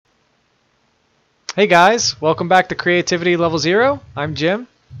Hey guys, welcome back to Creativity Level Zero. I'm Jim,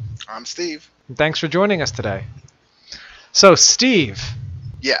 I'm Steve. and thanks for joining us today. So, Steve,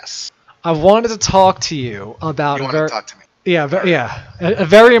 Yes. I wanted to talk to you about You want to talk to me? All right. a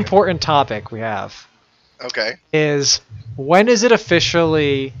very Okay. important topic we have Okay. is when is it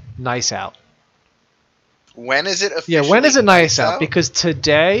officially nice out? When is it Yeah, when officially is it nice nice out? out? Because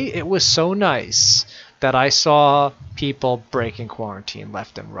today it was so nice that I saw people breaking quarantine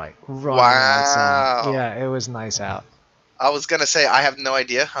left and right, running outside. Wow. Yeah, it was nice out. I was going to say I have no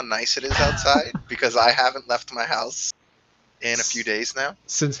idea how nice it is outside because I haven't left my house in a few days now.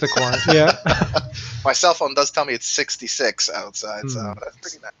 Since the quarantine, yeah. My cell phone does tell me it's 66 outside, so Hmm. that's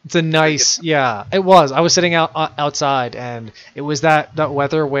pretty nice. It's a It's pretty good. nice, yeah. It was. I was sitting outside, and it was that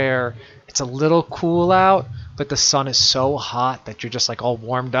weather where it's a little cool out, but the sun is so hot that you're just like all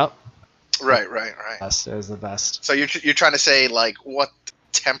warmed up. Right, right, right. Yes, it was the best. So you're trying to say like what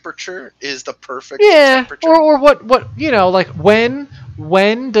temperature is the perfect Yeah, or temperature? or what like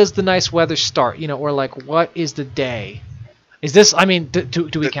when does the nice weather start? Or like what is the day? Is this? I mean, do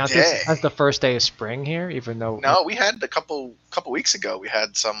we The count this day. as the first day of spring here? Even though, No, we had a couple weeks ago. We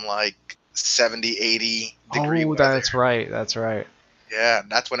had some like 70, 80 degree oh, weather. that's right, that's right. Yeah,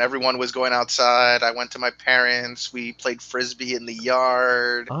 that's when everyone was going outside. I went to my parents. We played frisbee in the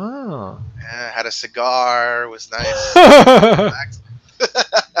yard. Oh. Yeah, had a cigar. It was nice. Relaxed.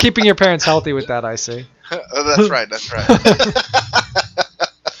 Keeping your parents healthy with that, I see. Oh, that's right. That's right.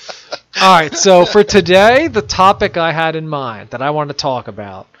 All right, so for today, the topic I had in mind that I wanted to talk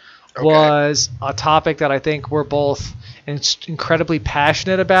about Okay. was a topic that I think we're both incredibly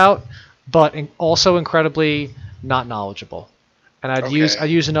passionate about, but also incredibly not knowledgeable. And Okay. I'd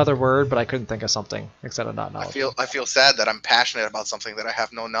use another word, but I couldn't think of something instead of not I feel knowledgeable. I feel sad that I'm passionate about something that I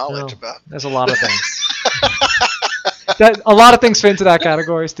have no knowledge No, about. there's a lot of things. That a lot of things fit into that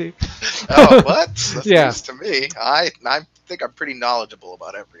category, Steve. Oh, what? That's Yeah. news to me. I think I'm pretty knowledgeable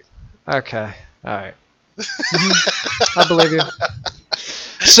about everything. Okay. All right. I believe you.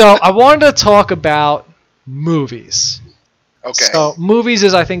 So I wanted to talk about movies. Okay. So movies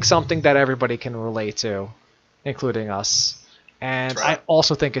is I think something that everybody can relate to, including us. And I Right.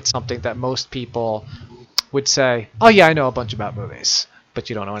 also think it's something that most people would say, "Oh yeah, I know a bunch about movies," but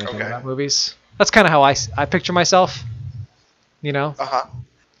you don't know anything Okay. about movies. That's kind of how I picture myself. You know? Uh-huh.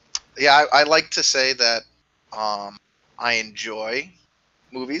 Yeah, I like to say that um, I enjoy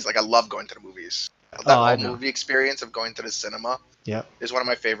movies. Like I love going to the movies. That Oh, I whole know. movie experience of going to the cinema Yep. is one of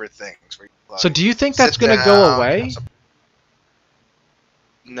my favorite things. Where you So like do you think that's sit gonna go down, have away? some.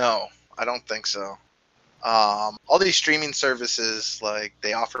 No, I don't think so. All these streaming services like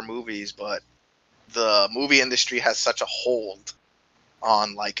they offer movies, but the movie industry has such a hold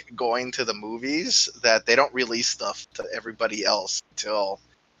on like going to the movies that they don't release stuff to everybody else until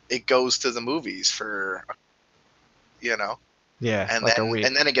it goes to the movies for you know Yeah, and like a then week.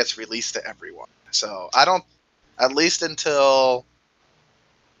 and then it gets released to everyone. So I don't, at least until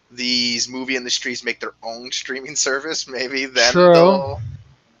these movie industries make their own streaming service, maybe then True.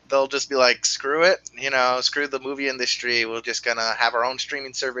 they'll just be like, screw it, screw the movie industry. We're just gonna have our own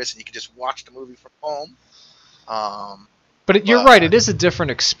streaming service, and you can just watch the movie from home. Um, You're right. It but is a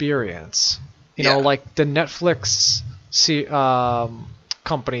different experience. yeah, Like the Netflix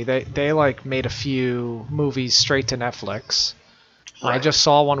company, they like made a few movies straight to Netflix. I right, just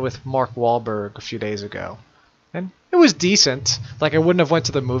saw one with Mark Wahlberg a few days ago, and it was decent. Like I wouldn't have went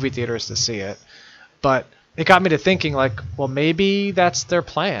to the movie theaters to see it, but it got me to thinking. Like, well, maybe that's their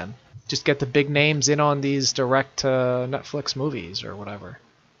plan. Just get the big names in on these direct to Netflix movies or whatever.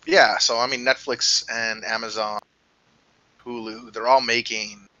 yeah. So I mean, Netflix and Amazon, Hulu, they're all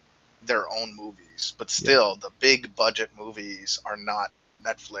making their own movies, but Yeah. still, the big budget movies are not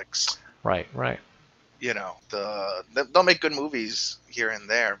Netflix. Right. Right. They'll make good movies here and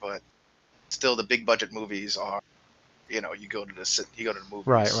there, but still the big budget movies are, you go to the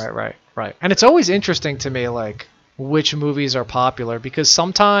Right, movies. right, right, right. And it's always interesting to me, like, which movies are popular because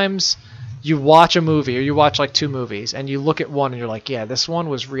sometimes you watch a movie or you watch like two movies and you look at one and you're like, yeah, this one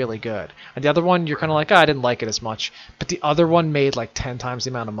was really good. And the other one, you're kind of like, oh, I didn't like it as much. But the other one made like 10 times the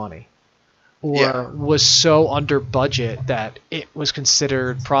amount of money Yeah. or was so under budget that it was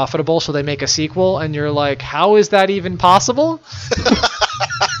considered profitable. So they make a sequel and you're like, how is that even possible?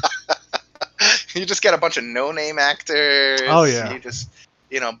 You just get a bunch of no-name Oh, actors. yeah. You just,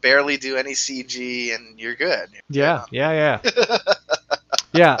 barely do any CG, and you're good. Yeah, yeah, yeah.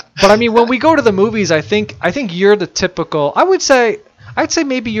 Yeah, but I mean, when we go to the movies, I think you're the typical. I'd say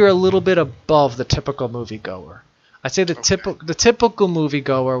maybe you're a little bit above the typical moviegoer. I'd say Okay. the typical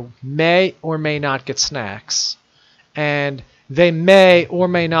moviegoer may or may not get snacks, and they may or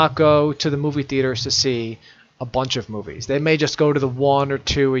may not go to the movie theaters to see a bunch of movies. They may just go to the one or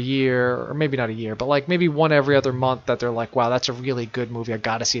two a year, or maybe not a year, but like maybe one every other month that they're like, wow, that's a really good movie. I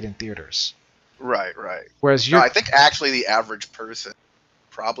got to see it in theaters. Right, right. Whereas No, I think actually the average person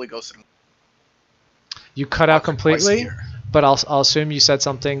probably goes to you cut out once or twice a completely, year. but I'll assume you said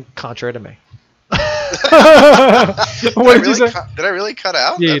something contrary to me. Did What did you say? Did I really cut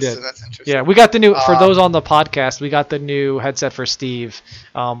out? Yeah, you that's, did. That's interesting. Yeah, we got the new, for those on the podcast, we got the new headset for Steve.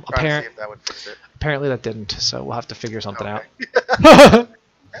 Trying to see if that would fix it. Apparently that didn't, so we'll have to figure something Okay.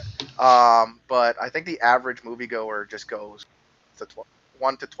 out. But I think the average moviegoer just goes to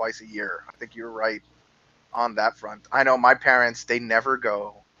 1 to twice a year. I think you're right on that front. I know my parents, they never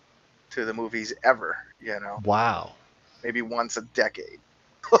go to the movies ever, you know. Wow. Maybe once a decade.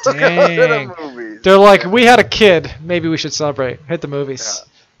 Dang. The movies. They're like, we had a kid. Maybe we should celebrate. Hit the movies.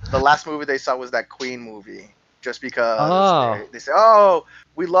 Yeah. The last movie they saw was that Queen movie. Just because Oh. they say, oh,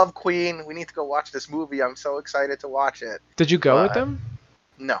 we love Queen. We need to go watch this movie. I'm so excited to watch it. Did you go with But- them?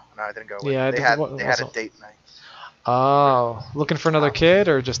 No, I didn't go with Yeah, I They didn't- had what- they had a wasn't- date night. Oh, looking for another kid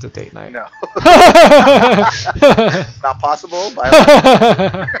or just a date night? No. Not possible. But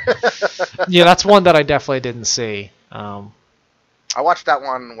Yeah, that's one that I definitely didn't see. I watched that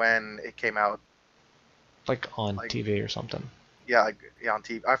one when it came out. Like on Like- TV or something. Yeah, on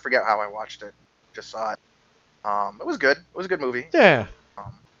TV. I forget how I watched it. Just saw it. It was good. It was a good movie. Yeah.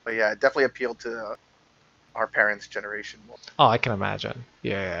 But yeah, it definitely appealed to our parents' generation Oh, I can imagine.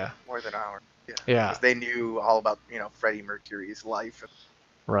 Yeah. more than ours. Yeah. 'Cause they knew all about Freddie Mercury's life and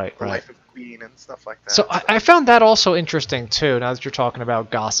Right. the Right. life of Queen and stuff like that. So I found that also interesting too. Now that you're talking about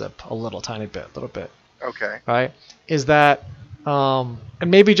gossip a little bit, Okay. right? Is that, and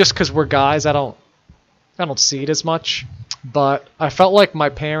maybe just because we're guys, I don't see it as much. But I felt like my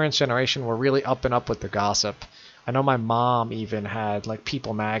parents' generation were really up and up with the gossip. I know my mom even had like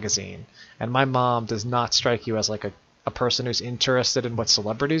People magazine, and my mom does not strike you as like a person who's interested in what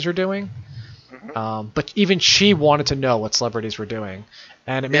celebrities are doing. Mhm. But even she wanted to know what celebrities were doing,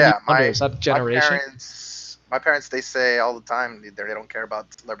 and it made me Yeah, wonder, is that generation? My parents, they say all the time they don't care about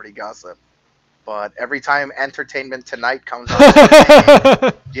celebrity gossip. But every time Entertainment Tonight comes on,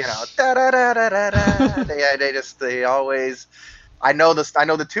 da-da-da-da-da-da, they always. I know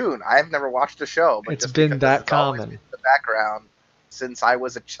the tune. I've never watched the show, but It's just been because that it's always common. been in the background since I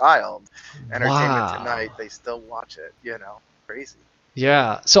was a child. Entertainment Wow. Tonight, they still watch it. Crazy.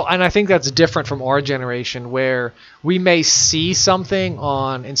 Yeah. So, and I think that's different from our generation where we may see something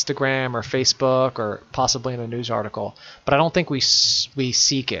on Instagram or Facebook or possibly in a news article, but I don't think we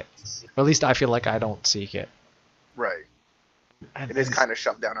seek it. Or at least I feel like I don't seek it. Right. And- It is kind of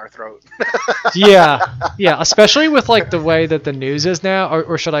shoved down our throat. yeah. Especially with like the way that the news is now,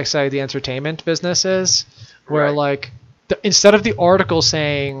 or should I say the entertainment business is, where Right. like instead of the article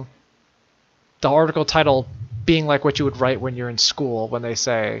saying, the article title being like what you would write when you're in school, when they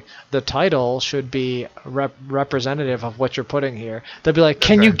say the title should be representative of what you're putting here, they'll be like, That's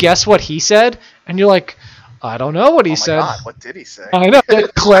can you right. guess what he said? And you're like, I don't know what he Oh my said. God, what did he say? I know.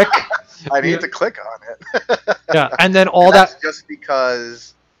 Click. I need Yeah. to click on it. Yeah, and then all And that. that's just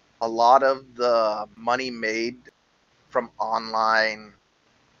because a lot of the money made from online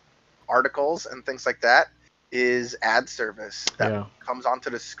articles and things like that is ad service that Yeah. comes onto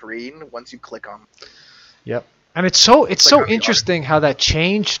the screen once you click on it. Yep. And it's so Click on the interesting how that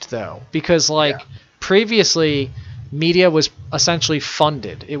changed though, because like Yeah. previously media was essentially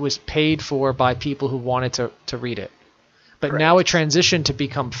funded. It was paid for by people who wanted to read it. But now it transitioned to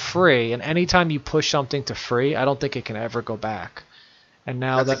become free, and anytime you push something to free, I don't think it can ever go back. And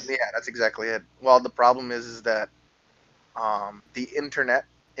now That's exactly it. Well, the problem is that the internet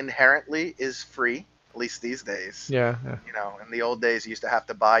inherently is free, at least these days. yeah. In the old days, you used to have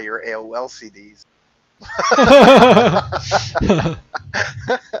to buy your AOL CDs.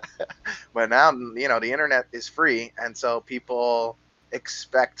 But now, the internet is free, and so people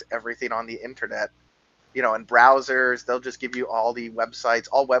expect everything on the internet. And browsers, they'll just give you all the websites.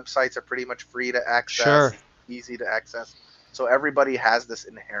 All websites are pretty much free to access, Sure. easy to access. So everybody has this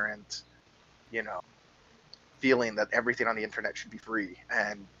inherent, feeling that everything on the internet should be free.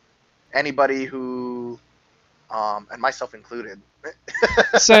 And anybody who, and myself included,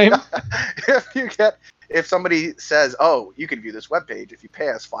 Same. if somebody says, "Oh, you can view this webpage if you pay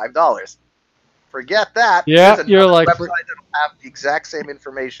us $5," forget that. Yeah, There's you're another like- website that'll have the exact same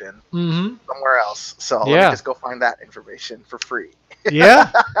information Mm-hmm. somewhere else. So let Yeah. me just go find that information for free.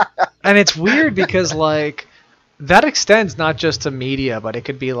 Yeah. And it's weird because like that extends not just to media, but it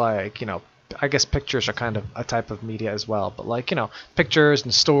could be like, I guess pictures are kind of a type of media as well, but like, pictures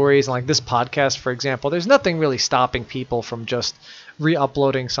and stories and like this podcast, for example, there's nothing really stopping people from just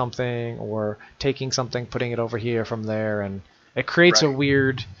re-uploading something or taking something, putting it over here from there, and it creates a Right.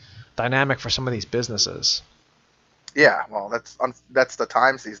 weird dynamic for some of these businesses. Yeah, well, that's the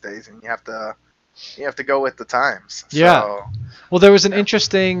times these days, and you have to go with the times. Yeah. So Well, there was an yeah.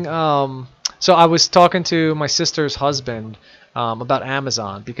 interesting. So I was talking to my sister's husband about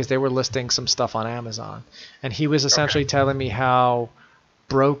Amazon because they were listing some stuff on Amazon, and he was Okay. essentially telling me how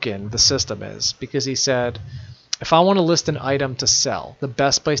broken the system is because he said, if I want to list an item to sell, the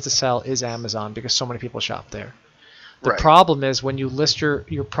best place to sell is Amazon because so many people shop there. The Right. problem is when you list your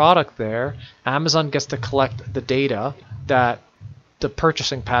product there, Amazon gets to collect the data that the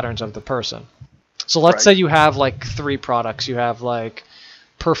purchasing patterns of the person. So let's say Right. you have like 3 products. You have like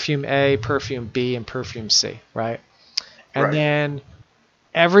perfume A, perfume B, and perfume C, right? And Right. then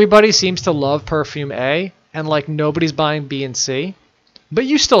everybody seems to love perfume A, and like nobody's buying B and C, but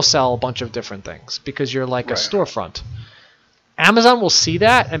you still sell a bunch of different things because you're like a Right. storefront. Amazon will see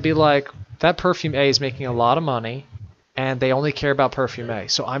that and be like, that perfume A is making a lot of money, and they only care about perfume A.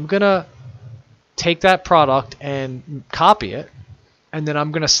 So I'm gonna take that product and copy it, and then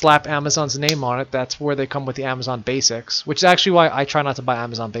I'm gonna slap Amazon's name on it. That's where they come with the Amazon Basics, which is actually why I try not to buy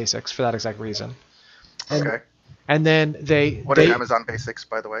Amazon Basics for that exact reason. And Okay. and then What is Amazon Basics,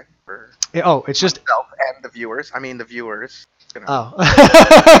 by the way, for it's just myself and the viewers? I mean, the viewers. oh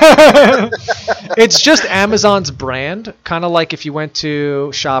it's just Amazon's brand, kind of like if you went to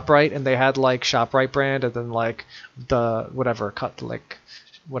ShopRite and they had like ShopRite brand, and then like the whatever cut like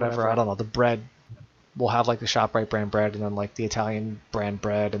whatever I don't know, the bread will have like the ShopRite brand bread, and then like the Italian brand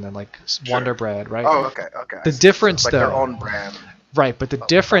bread, and then like Sure. Wonder Bread, right? Oh, okay. Okay. I The see. So difference it's like their though, own brand. right? But the of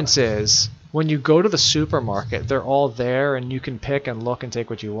difference products. is when you go to the supermarket, they're all there, and you can pick and look and take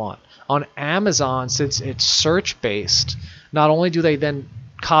what you want. On Amazon, since it's search based, not only do they then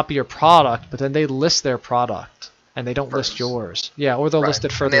copy your product, but then they list their product and they don't list First. yours. Yeah, or they'll Right. list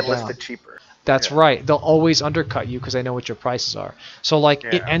it And further they list down. it cheaper. That's Yeah. right. They'll always undercut you because they know what your prices are. So like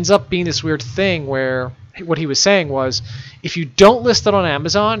it Yeah. ends up being this weird thing where what he was saying was if you don't list it on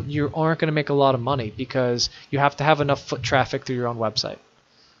Amazon, you aren't going to make a lot of money because you have to have enough foot traffic through your own website.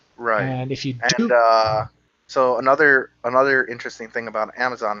 Right. And if you And do so another interesting thing about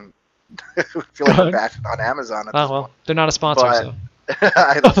Amazon, I feel like we're bashing on Amazon at oh this well, point. they're not a sponsor, But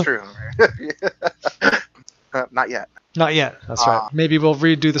so that's true. Not yet. not yet. That's right. Maybe we'll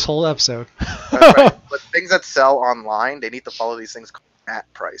redo this whole episode. That's right. But things that sell online, they need to follow these things called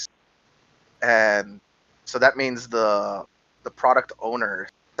at price, and so that means the product owner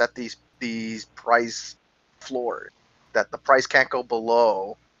set these price floors that the price can't go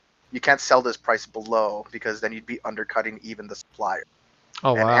below. You can't sell this price below because then you'd be undercutting even the supplier.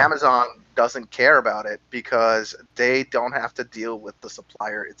 Oh And wow. Amazon doesn't care about it because they don't have to deal with the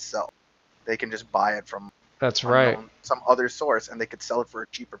supplier itself. They can just buy it from That's right. some other source, and they could sell it for a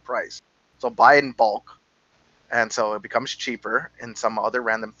cheaper price. So buy it in bulk, and so it becomes cheaper in some other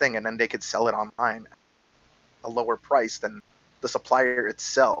random thing, and then they could sell it online at a lower price than the supplier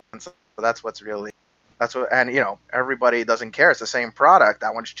itself. And so that's and everybody doesn't care. It's the same product.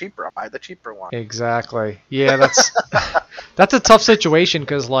 That one's cheaper. I'll buy the cheaper one. Exactly. Yeah, that's a tough situation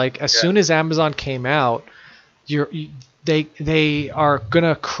because like as Yeah. soon as Amazon came out, they are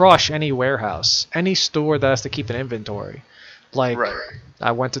gonna crush any warehouse, any store that has to keep an inventory. Like Right.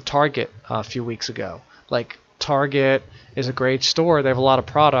 I went to Target a few weeks ago. Like Target is a great store. They have a lot of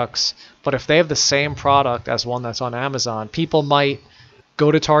products, but if they have the same product as one that's on Amazon, people might go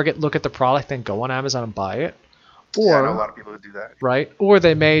to Target, look at the product, then go on Amazon and buy it. Yeah, I know a Or lot of people who do that. right? Or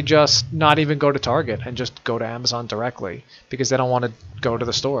they may just not even go to Target and just go to Amazon directly because they don't want to go to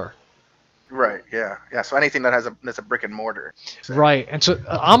the store. Right. Yeah. Yeah. So anything that's a brick and mortar. So, Right. And so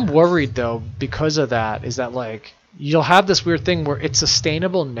I'm worried though because of that is that like you'll have this weird thing where it's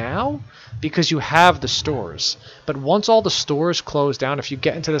sustainable now because you have the stores. But once all the stores close down, if you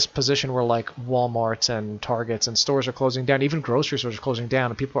get into this position where like Walmarts and Targets and stores are closing down, even grocery stores are closing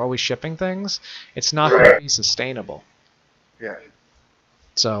down and people are always shipping things, it's not going to be sustainable. Yeah.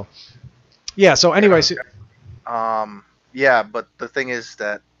 So yeah, so anyways, Yeah, but the thing is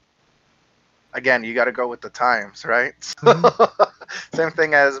that again, you got to go with the times, right? Same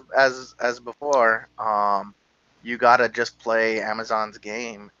thing as before. You got to just play Amazon's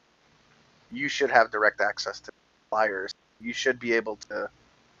game. You should have direct access to suppliers. You should be able to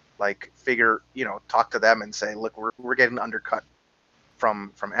like talk to them and say, look, we're getting undercut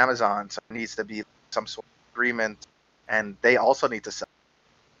from Amazon, so it needs to be some sort of agreement, and they also need to sell.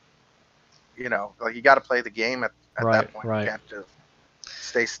 Like you got to play the game at Right, that point. right. You can't just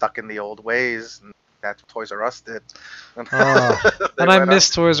stay stuck in the old ways. And that's what Toys R Us did. Oh, They and I went miss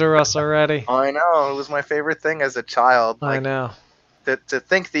Toys R Us already. I know, it was my favorite thing as a child. I know. To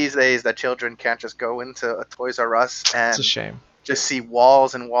think these days that children can't just go into a Toys R Us It's and a shame. just see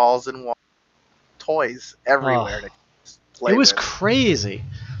walls and walls and walls of toys everywhere. To play It was with. crazy.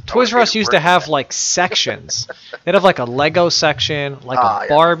 Toys R Us used to have like sections. They'd have like a Lego section, like a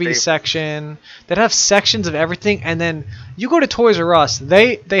Barbie favorite. section. They'd have sections of everything, and then you go to Toys R Us,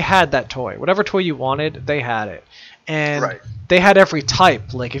 they had that toy. Whatever toy you wanted, they had it. And Right. they had every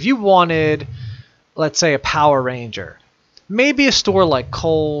type. Like if you wanted, let's say, a Power Ranger, maybe a store like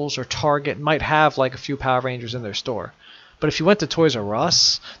Kohl's or Target might have like a few Power Rangers in their store. But if you went to Toys R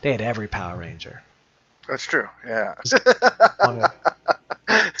Us, they had every Power Ranger. That's true. Yeah.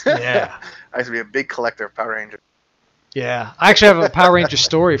 Yeah. I used to be a big collector of Power Rangers. Yeah, I actually have a Power Ranger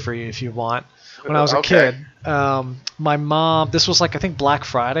story for you if you want. When I was a Okay. kid, my mom, this was like I think Black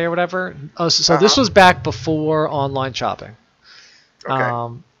Friday or whatever. So this was back before online shopping.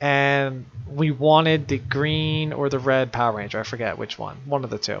 Okay. And we wanted the green or the red Power Ranger. I forget which one of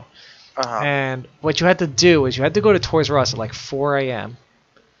the two. And what you had to do is you had to go to Toys R Us at like 4 a.m.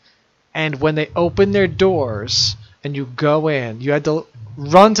 And when they opened their doors and you go in, you had to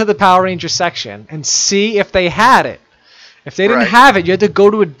run to the Power Ranger section and see if they had it. If they didn't Right. have it, you had to go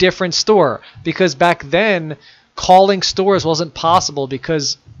to a different store, because back then calling stores wasn't possible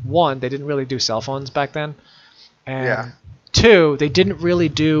because, one, they didn't really do cell phones back then, and Yeah. two, they didn't really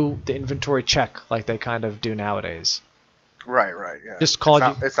do the inventory check like they kind of do nowadays. Right. Yeah. Just called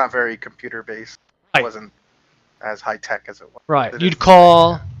you. It's not very computer based. Right. It wasn't as high tech as it was. Right. It You'd is.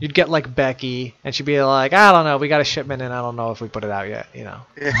 call, you'd get like Becky, and she'd be like, I don't know, we got a shipment and I don't know if we put it out yet, you know.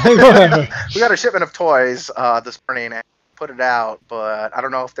 We got a shipment of toys this morning and put it out, but I don't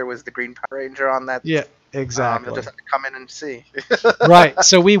know if there was the Green Power Ranger on that. Yeah, You'll exactly. just have to come in and see. Right.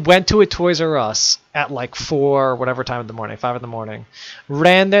 So we went to a Toys R Us at like 4, whatever time in the morning, 5 in the morning.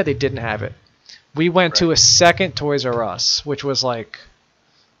 Ran there, they didn't have it. We went to a second Toys R Us, which was like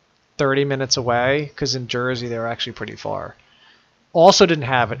 30 minutes away, because in Jersey they were actually pretty far. Also didn't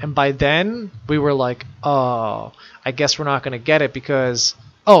have it. And by then we were like, oh, I guess we're not going to get it because,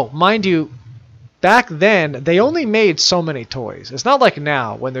 oh, mind you, back then they only made so many toys. It's not like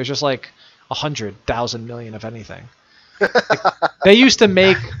now when there's just like 100,000 million of anything. They used to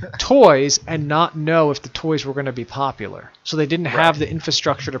make toys and not know if the toys were going to be popular. So they didn't have the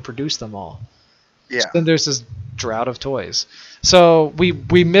infrastructure to produce them all. Yeah. So then there's this drought of toys. So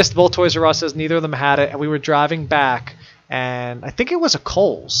we missed both Toys R Us's. Neither of them had it. And we were driving back, and I think it was a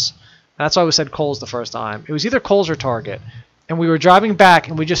Kohl's. That's why we said Kohl's the first time. It was either Kohl's or Target. And we were driving back,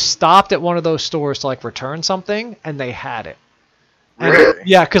 and we just stopped at one of those stores to like return something, and they had it. And Really?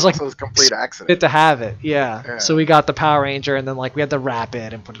 yeah, because like So it was a complete accident. it to have it. Yeah. Yeah. So we got the Power Ranger, and then like we had to wrap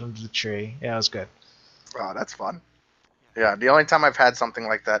it and put it under the tree. Yeah, it was good. Oh, that's fun. Yeah, the only time I've had something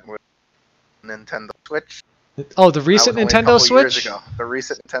like that was Nintendo Switch. Oh, the That recent was only a Nintendo couple Switch. Years ago. The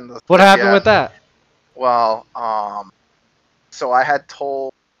recent Nintendo Switch. What happened yeah. with that? Well, so I had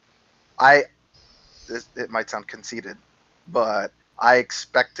told it might sound conceited, but I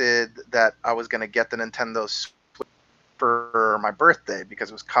expected that I was going to get the Nintendo Switch for my birthday because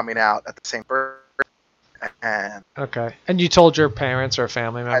it was coming out at the same birthday. And Okay. And you told your parents or a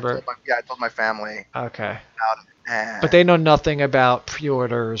family member? I told my family Okay. about it. And But they know nothing about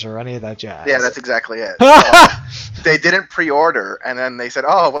pre-orders or any of that jazz. yeah, that's exactly it. So they didn't pre-order, and then they said,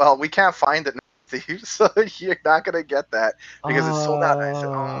 "Oh, well, we can't find it, so you're not gonna get that because it's sold out." And I said,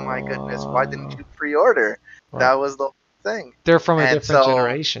 "Oh my goodness, why didn't you pre-order?" Right. That was the thing. They're from a And different so-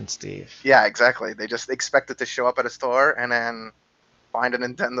 generation, Steve. Yeah, exactly. They just expected to show up at a store and then find a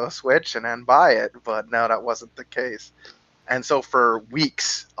Nintendo Switch and then buy it, but no, that wasn't the case. And so for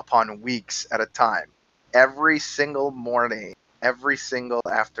weeks upon weeks at a time, every single morning, every single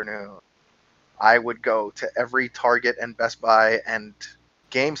afternoon, I would go to every Target and Best Buy and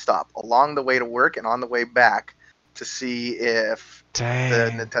GameStop along the way to work and on the way back to see if the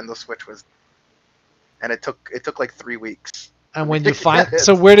Dang. Nintendo Switch was. And it took like 3 weeks. And when you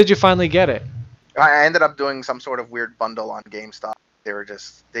so where did you finally get it? I ended up doing some sort of weird bundle on GameStop.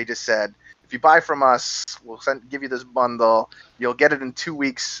 They just said, if you buy from us, we'll give you this bundle. You'll get it in 2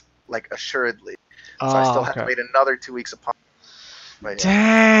 weeks, like assuredly. So I still have to wait another 2 weeks upon. But yeah,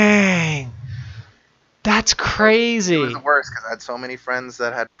 Dang. That's it crazy. was the worst because I had so many friends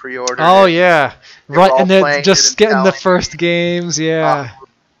that had pre-ordered. Oh it. yeah. They were Right, all and they're playing just it getting and the telling first me. games, yeah. Oh,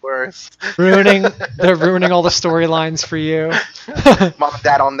 worst. They're ruining all the storylines for you. Mom and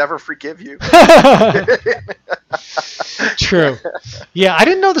Dad, I'll never forgive you. True. Yeah, I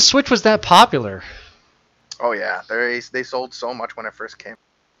didn't know the Switch was that popular. Oh yeah, they sold so much when it first came.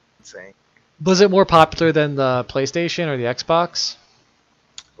 Insane. Was it more popular than the PlayStation or the Xbox?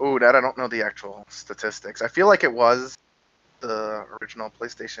 Ooh, that I don't know the actual statistics. I feel like it was the original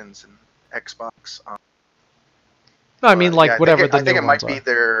PlayStations and Xbox. No, I mean But like yeah, whatever the I think new it might ones be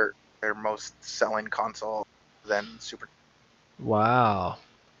are. their most selling console than Super. Wow,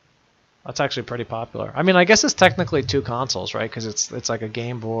 that's actually pretty popular. I mean, I guess it's technically two consoles, right? Because it's like a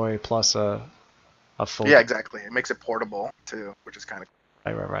Game Boy plus a full. Yeah, exactly. It makes it portable too, which is kind of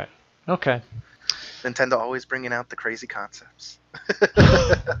Right. Okay. Nintendo always bringing out the crazy concepts.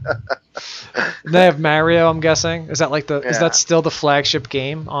 They have Mario, I'm guessing. Is that like the? Is that Yeah, still the flagship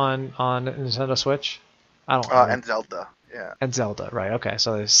game on Nintendo Switch? I don't. I mean, and Zelda. Yeah, and Zelda, right? Okay,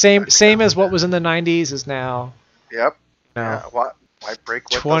 so the same I forgot same as about what that. was in the '90s is now, Yep. you know, Yeah. Why break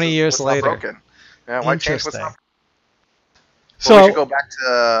 20 years what's not later. broken? Yeah. Why change what's Interesting. not? But we should So go back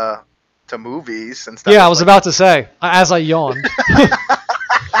to movies since that yeah, I was was like. about to say as I yawned,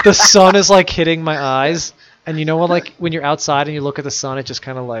 the sun is like hitting my eyes, and you know what? Like when you're outside and you look at the sun, it just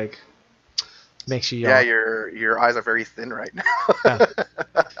kind of like makes you Yeah, yawn. your eyes are very thin right Yeah, now.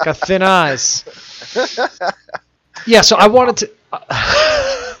 got thin eyes. Yeah, so I wanted to.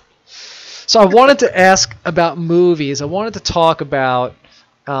 So I wanted to ask about movies. I wanted to talk about,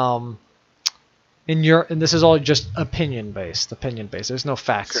 um, and this is all just opinion based. Opinion based. There's no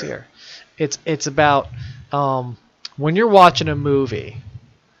facts Sure. here. It's about when you're watching a movie.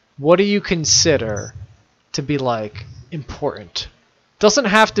 What do you consider to be like important? Doesn't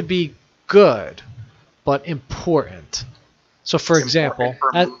have to be good, but important. So, for example, Important for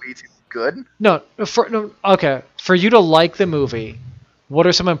a movie to be good. for you to like the movie, what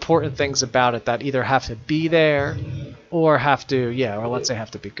are some important things about it that either have to be there, or have to, yeah, or let's say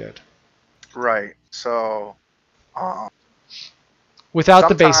have to be good, Right. So, um, without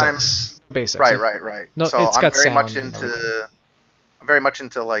the sometimes. basics. Basics. Right. No, So it's I'm got very sound much and everything. I'm very much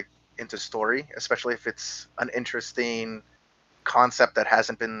into like into story, especially if it's an interesting concept that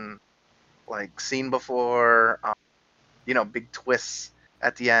hasn't been like seen before. Big twists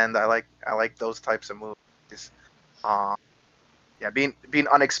at the end. I like those types of movies. Um, yeah, being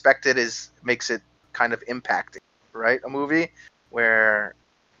unexpected makes it kind of impacting, right? A movie where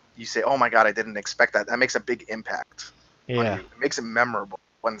you say, "Oh my god, I didn't expect that." That makes a big impact on Yeah, you. It makes it memorable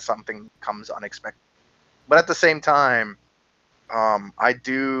when something comes unexpected. But at the same time, I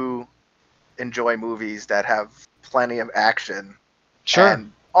do enjoy movies that have plenty of action sure.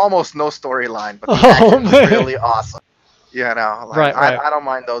 and almost no storyline, but the Oh action is man. really awesome. Like Right. I don't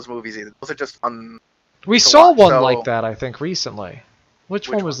mind those movies either. Those are just fun We to saw watch. one like So that, I think, recently. Which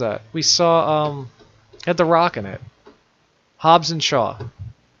one which one? was that? We saw had The Rock in it. Hobbs and Shaw.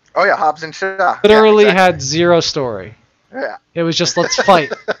 Oh yeah, Hobbs and Shaw. Yeah, Literally exactly. had zero story. Yeah. It was just let's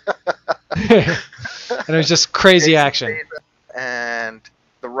fight. And it was just crazy Jason action. Statham and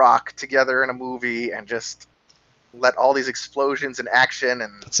The Rock together in a movie and just let all these explosions and action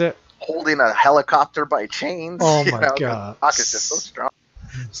and That's it. holding a helicopter by chains. Oh my 'cause god. The Rock is just so strong.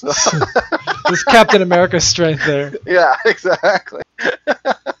 So, This Captain America strength there. yeah, exactly.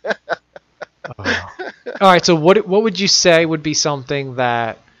 Oh. All right, so what would you say would be something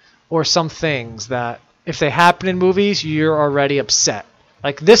that, or some things that, if they happen in movies, you're already upset?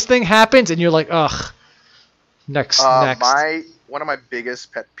 Like this thing happens, and you're like, ugh. Next. One of my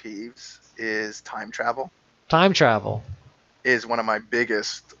biggest pet peeves is time travel. Time travel. Is one of my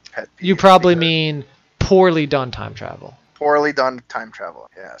biggest pet peeves. You probably because mean poorly done time travel. poorly done time travel.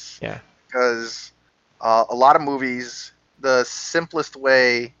 Yes. Yeah. Because a lot of movies, the simplest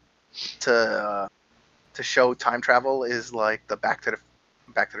way to show time travel is like the Back to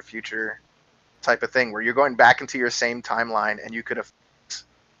the Future type of thing, where you're going back into your same timeline and you could have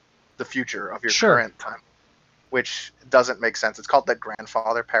the future of your Sure. current time, which doesn't make sense. It's called the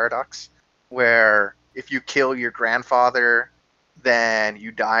grandfather paradox, where if you kill your grandfather, then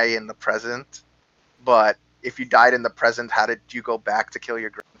you die in the present. But if you died in the present, how did you go back to kill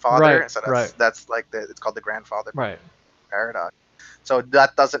your grandfather? Right. So Right. that's like it's called the grandfather Right. paradox. So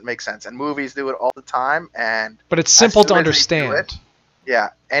that doesn't make sense, and movies do it all the time. And But it's as simple to soon as they do it, understand. yeah,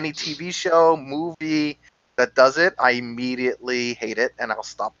 any TV show, movie that does it, I immediately hate it, and I'll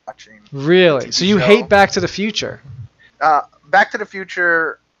stop watching. Really? TV So you show. hate Back to the Future? Back to the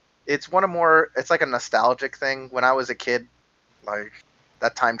Future, it's it's like a nostalgic thing. When I was a kid, like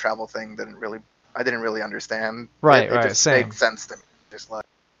that time travel thing I didn't really understand. Right. It Right. just Same. makes sense to me. Just like,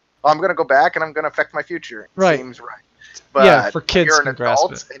 oh, I'm gonna go back and I'm gonna affect my future. It Right. seems right. But Yeah, for when kids you're an can grasp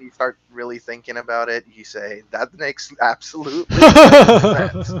adult and you start really thinking about it, you say that makes absolutely it.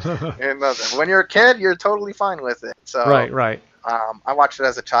 sense. It doesn't. When you're a kid, you're totally fine with it. So Right. Right. I watched it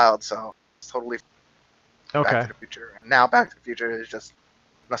as a child, so it's totally. Okay. Back to the Future. Now Back to the Future is just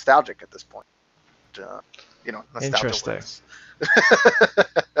nostalgic at this point. Nostalgia Interesting. works.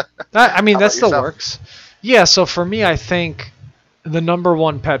 I mean, How that about still yourself? works. Yeah, so for me, I think the number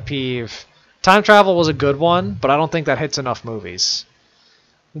one pet peeve, time travel was a good one, but I don't think that hits enough movies.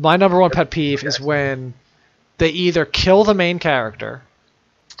 My number one pet peeve is Okay. when they either kill the main character,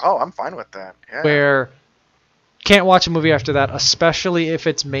 Oh, I'm fine with that. Yeah. where can't watch a movie after that, especially if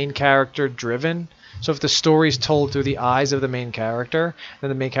it's main character driven. So if the story's told through the eyes of the main character, then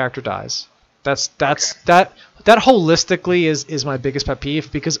the main character dies. That's Okay. that holistically is my biggest pet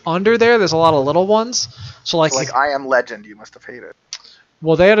peeve because under there's a lot of little ones. So like, So like I Am Legend, you must have hated.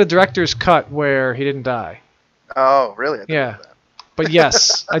 well, they had a director's cut where he didn't die. Oh, really? I didn't Yeah, know but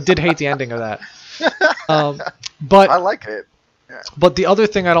yes, I did hate the ending of that. that. Um, I but like it. Yeah. but the other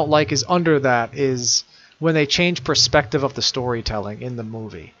thing I don't like is under that is when they change perspective of the storytelling in the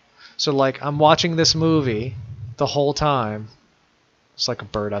movie. So like I'm watching this movie the whole time. It's like a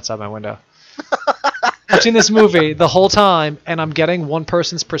bird outside my window. Watching this movie the whole time, and I'm getting one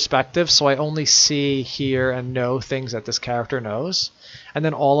person's perspective, so I only see, hear, and know things that this character knows. And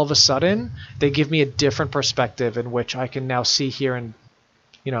then all of a sudden, they give me a different perspective in which I can now see, hear, and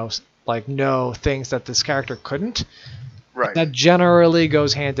like know things that this character couldn't. Right. That generally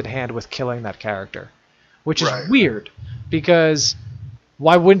goes hand in hand with killing that character, which is Right. weird because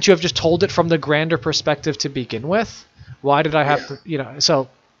why wouldn't you have just told it from the grander perspective to begin with? Why did I have Yeah. to, so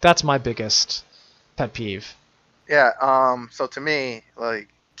that's my biggest pet peeve. Yeah. So to me, like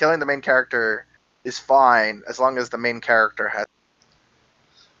killing the main character is fine as long as the main character has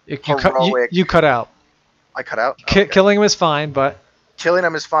heroic. You cut out. I cut out. Okay. Killing him is fine, but Killing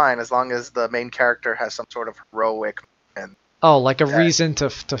him is fine as long as the main character has some sort of heroic and like a Yeah. reason to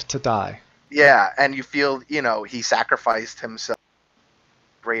die. yeah, and you feel he sacrificed himself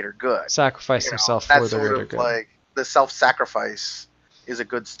for greater good. Sacrifice You know, himself that's for the sort greater of good. like the self-sacrifice is a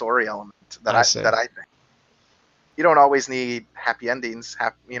good story element that I see. that I think. You don't always need happy endings.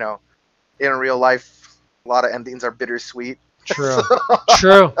 In real life, a lot of endings are bittersweet. True.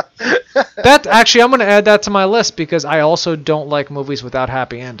 True. That actually, I'm going to add that to my list because I also don't like movies without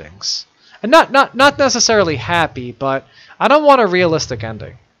happy endings, and not necessarily happy, but I don't want a realistic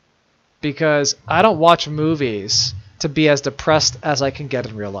ending because I don't watch movies to be as depressed as I can get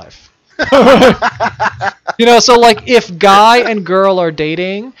in real life. So like if guy and girl are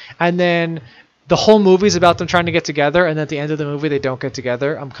dating and then the whole movie's about them trying to get together and at the end of the movie they don't get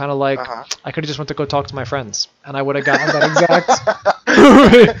together, I'm kind of like, Uh-huh. I could have just went to go talk to my friends and I would have gotten that exact.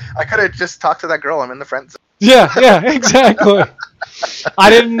 I could have just talked to that girl. I'm in the friend zone. Yeah, exactly. I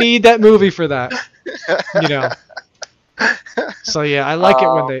didn't need that movie for that. So yeah, I like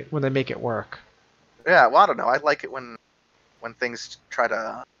it when they make it work. Yeah, well, I don't know. I like it when things try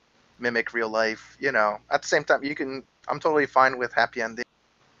to mimic real life. At the same time, I'm totally fine with happy ending.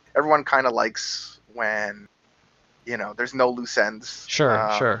 Everyone kind of likes when there's no loose ends.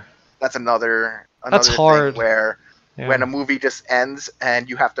 Sure. That's another That's hard. thing where Yeah. when a movie just ends and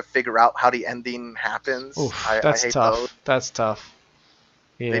you have to figure out how the ending happens. Oof, I that's hate tough. those. That's tough.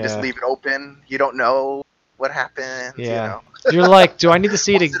 Yeah. They just leave it open. You don't know what happens. Yeah. You're like, do I need to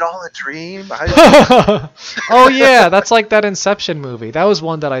see it Was again? it all a dream? Oh yeah, that's like that Inception movie. That was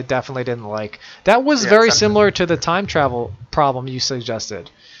one that I definitely didn't like. That was Yeah, very Inception. similar to the time travel problem you suggested,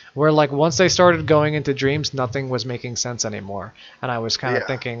 where like once they started going into dreams, nothing was making sense anymore, and I was kind of Yeah.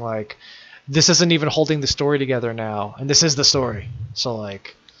 thinking like, this isn't even holding the story together now, and this is the story. So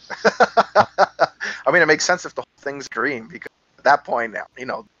like, I mean, it makes sense if the whole thing's a dream because at that point,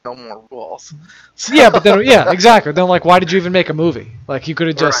 no more rules. yeah, but then yeah, exactly. Then like, why did you even make a movie? Like you could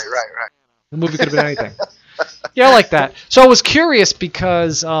have just Right. the movie could have been anything. Yeah, I like that. So I was curious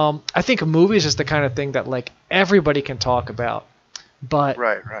because I think a movie is just the kind of thing that like everybody can talk about, but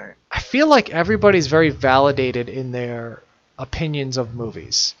Right. I feel like everybody's very validated in their opinions of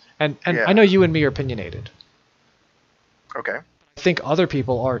movies, and Yeah. I know you and me are opinionated. Okay. I think other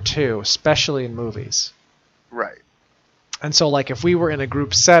people are too, especially in movies. Right. And so like if we were in a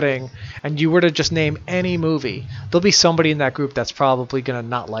group setting and you were to just name any movie, there'll be somebody in that group that's probably gonna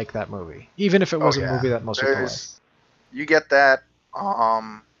not like that movie, even if it was a movie that most people like. You get that,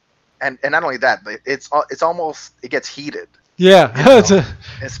 and not only that, but it gets heated, Yeah. You know.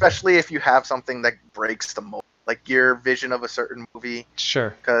 especially if you have something that breaks the mold, like your vision of a certain movie.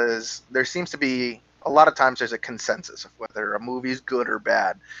 Sure. Because there seems to be a lot of times there's a consensus of whether a movie is good or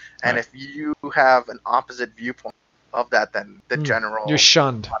bad, and Right. if you have an opposite viewpoint of that than the general You're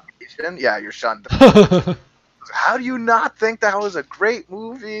shunned. population, yeah, you're shunned. How do you not think that was a great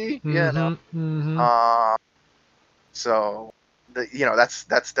movie? Mhm. So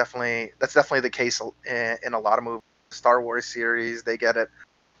that's definitely the case in a lot of movies. Star Wars series, they get it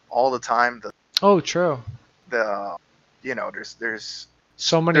all the time. Oh, true. The there's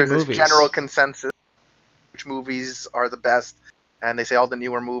So many there's this general movies. consensus which movies are the best, and they say all the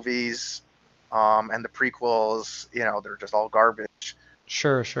newer movies, and the prequels, they're just all garbage.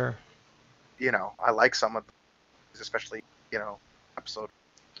 Sure, sure. I like some of these, especially episode.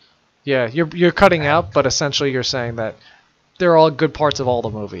 Yeah, you're cutting out, but essentially you're saying that they're all good parts of all the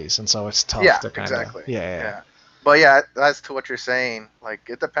movies, and so it's tough Yeah, to kind of exactly. yeah. Yeah. But yeah, as to what you're saying, like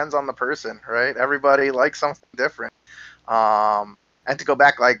it depends on the person, right? Everybody likes something different. And to go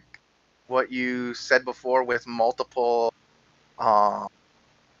back, like what you said before, with multiple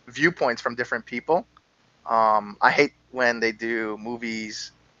viewpoints from different people. I hate when they do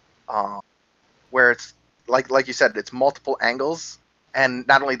movies um, where it's like you said, it's multiple angles, and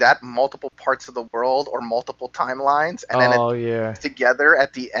not only that, multiple parts of the world or multiple timelines, and then Oh it's yeah. together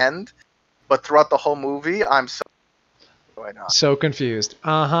at the end. But throughout the whole movie, I'm so why not? So confused.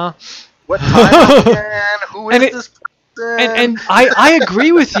 Uh What timeline huh. again? Who and is it this and person? and I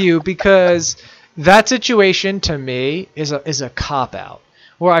agree with you because that situation to me is a cop out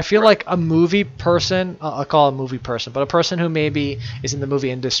where I feel Right. like a movie person, I'll call a movie person, but a person who maybe is in the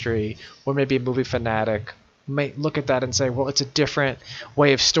movie industry or maybe a movie fanatic may look at that and say, well, it's a different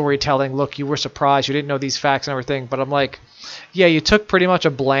way of storytelling. Look, you were surprised, you didn't know these facts and everything, but I'm like, yeah, you took pretty much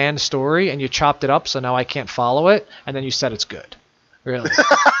a bland story and you chopped it up, so now I can't follow it, and then you said it's good. Really?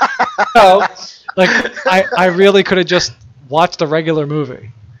 So, like, I really could have just watched a regular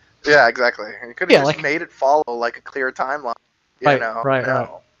movie. Yeah, exactly. You could have Yeah, just like, made it follow like a clear timeline. right.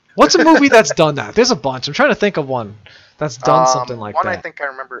 No. What's a movie that's done that? There's a bunch. I'm trying to think of one that's done something like One I that. think I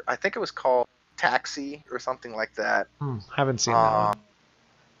remember. I think it was called Taxi or something like that. Haven't seen that Um, one.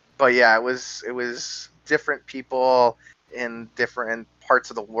 but yeah, it was different people in different parts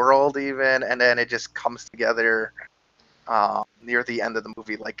of the world, even, and then it just comes together near the end of the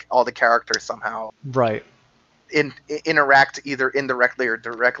movie. Like all the characters somehow Right. interact either indirectly or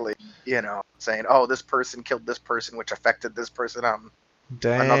directly. Saying, "Oh, this person killed this person, which affected this person on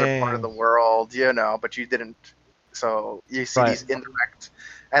another part of the Dang. world." But you didn't. So you see Right. these indirect,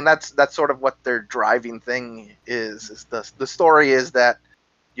 and that's sort of what their driving thing is. Is the story is that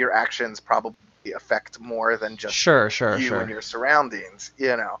your actions probably affect more than just Sure, you and sure. your surroundings.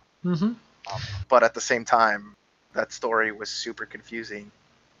 Hmm. But at the same time, that story was super confusing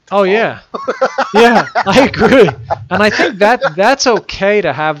to Oh follow. yeah. Yeah, I agree. And I think that's okay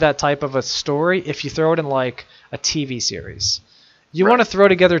to have that type of a story if you throw it in like a TV series. You want to Right. throw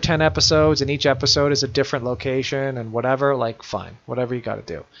together 10 episodes and each episode is a different location and whatever, like fine, whatever you got to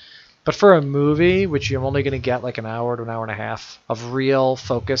do. But for a movie, which you're only going to get like an hour to an hour and a half of real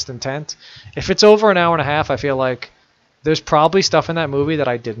focused intent, if it's over an hour and a half, I feel like there's probably stuff in that movie that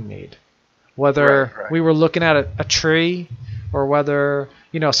I didn't need. Whether Right. we were looking at a tree or whether,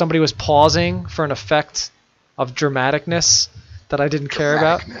 somebody was pausing for an effect of dramaticness that I didn't care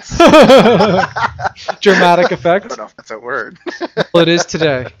about. Dramaticness. Dramatic I don't effect. know if that's a word. Well, it is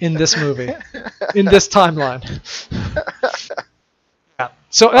today in this movie, in this timeline. Yeah.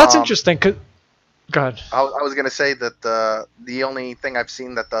 So that's um, interesting. Go ahead. I was gonna say that the only thing I've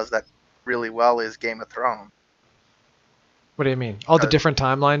seen that does that really well is Game of Thrones. What do you mean? All the 'Cause different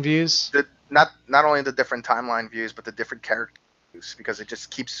timeline views? not only the different timeline views, but the different character views, because it just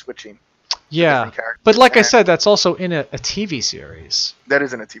keeps switching to Yeah. different characters. But like I And said, that's also in a TV series, that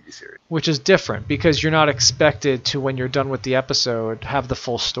isn't a TV series. which is different because you're not expected to, when you're done with the episode, have the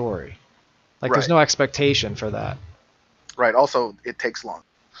full story. Like, there's Right. no expectation for that. Right. Also, it takes long.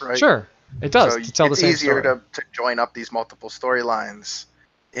 Right. Sure, it does So to tell the it's same easier story. to join up these multiple storylines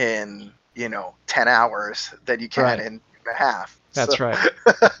in 10 hours than you can Right. in 2.5. That's So- right.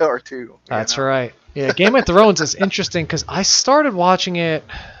 or 2. That's right. Yeah, Game of Thrones is interesting because I started watching it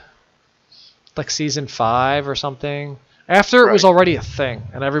like season 5 or something after it was Right. already a thing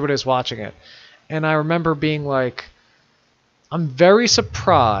and everybody was watching it. And I remember being like, I'm very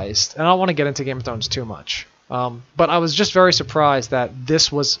surprised, and I don't want to get into Game of Thrones too much, but I was just very surprised that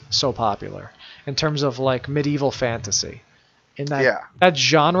this was so popular in terms of like medieval fantasy. In that Yeah. that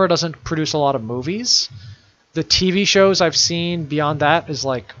genre doesn't produce a lot of movies. The TV shows I've seen beyond that is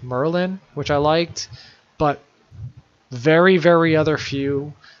like Merlin, which I liked, but very, very other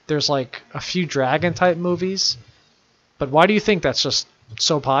few. There's like a few dragon type movies, but why do you think that's just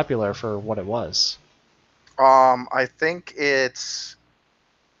so popular for what it was? I think it's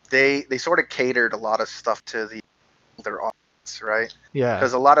they sort of catered a lot of stuff to the older audience, right? Yeah.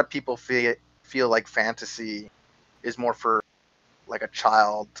 Because a lot of people feel like fantasy is more for like a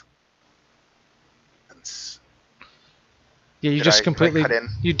child. Yeah, you Did just I completely. cut in?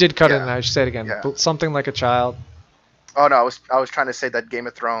 You did cut in. Yeah. I should say it again. Yeah. But something like a child. Oh no, I was trying to say that Game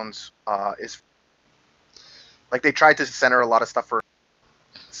of Thrones is like they tried to center a lot of stuff for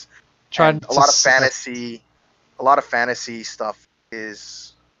Tried and to. a lot of fantasy stuff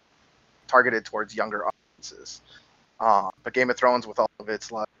is targeted towards younger audiences. But Game of Thrones with all of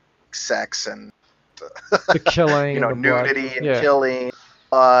its like sex and The killing and the blood. nudity and Yeah. killing,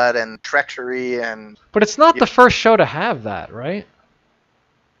 blood and treachery and But it's not you the first show to have that, right?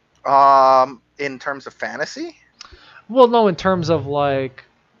 in terms of fantasy, Well, no, in terms of like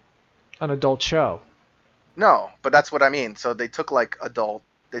an adult show. no, but that's what I mean. So they took adult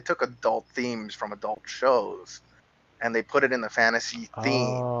themes from adult shows and they put it in the fantasy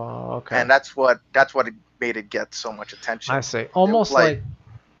theme. Oh, okay. And that's what it made it get so much attention. I see. Almost like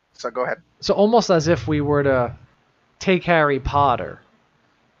so go ahead. so, almost as if we were to take Harry Potter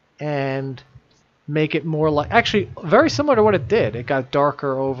and make it more like, actually very similar to what it did. It got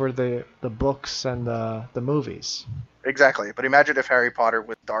darker over the books and the movies. Exactly. But imagine if Harry Potter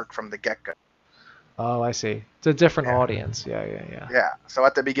was dark from the get-go. Oh, I see. It's a different Yeah. audience. Yeah. Yeah. So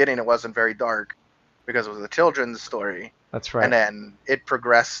at the beginning it wasn't very dark because it was a children's story. That's right. And then it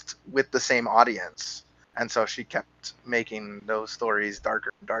progressed with the same audience. And so she kept making those stories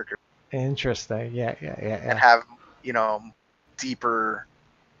darker and darker Interesting. Yeah. and have, deeper,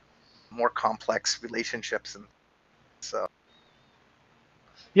 more complex relationships. And so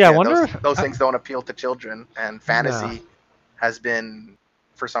Yeah, I wonder those, if those things don't appeal to children. And fantasy No. has been,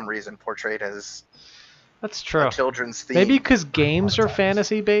 for some reason, portrayed as that's true. a children's theme. Maybe because games are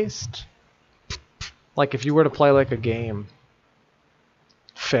fantasy based. Like if you were to play like a game,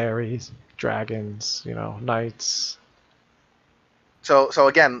 fairies, dragons, knights. So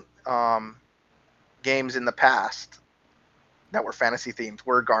again, games in the past that were fantasy themed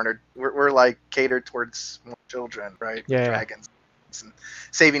were like catered towards more children, right? Yeah. Dragons and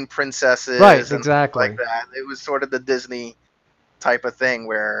saving princesses, Right, and exactly. like that. It was sort of the Disney type of thing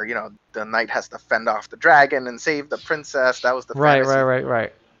where the knight has to fend off the dragon and save the princess. That was the Right.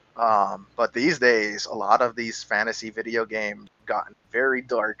 fantasy. But these days, a lot of these fantasy video games gotten very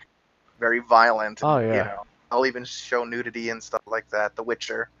dark, very violent. Oh, and, yeah. they'll even show nudity and stuff like that. The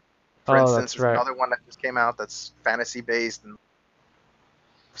Witcher, for Oh, instance, that's is right. another one that just came out that's fantasy based, and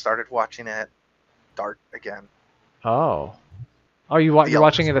started watching it dark again. Oh. You're The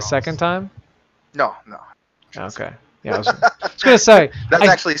watching it Elder a second time? No. Okay. Yeah, I was gonna say That's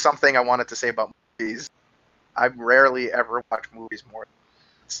I- actually something I wanted to say about movies. I rarely ever watch movies more than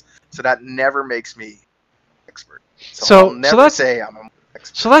once, so that never makes me expert. So I'll never that's- say I'm an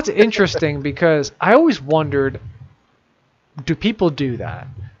expert. So that's interesting because I always wondered, do people do that?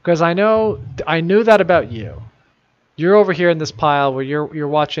 Because I knew that about you. You're over here in this pile where you're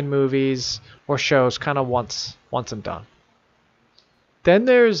watching movies or shows kind of once and done. Then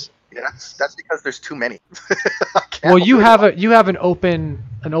there's Yeah, that's because there's too many. well, you have an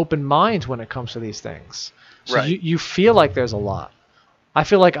open mind when it comes to these things. So Right. you feel like there's a lot. I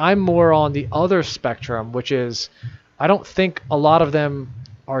feel like I'm more on the other spectrum, which is I don't think a lot of them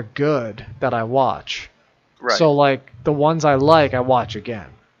are good that I watch. Right. So like the ones I like, I watch again.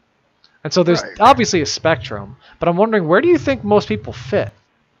 And so there's Right. obviously a spectrum, but I'm wondering, where do you think most people fit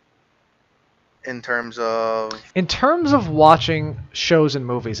in terms of in terms of watching shows and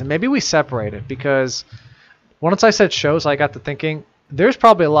movies? And maybe we separate it because once I said shows, I got to thinking there's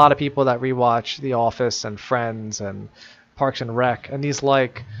probably a lot of people that rewatch The Office and Friends and Parks and Rec and these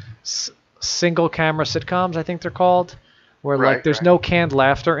like single camera sitcoms, I think they're called, where like Right, there's right. no canned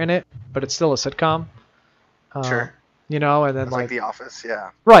laughter in it, but it's still a sitcom. Sure. And then it's like The Office, yeah.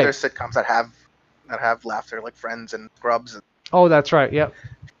 Right. There's sitcoms that have laughter, like Friends and Scrubs. And, oh, that's right. Yep.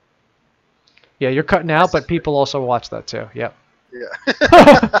 Yeah, you're cutting out, but people also watch that too. Yep.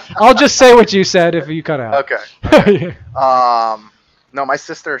 yeah. I'll just say what you said if you cut out. Okay. Yeah. No, my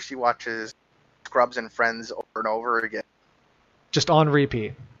sister, she watches Scrubs and Friends over and over again. Just on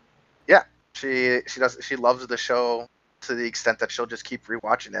repeat. Yeah, she loves the show to the extent that she'll just keep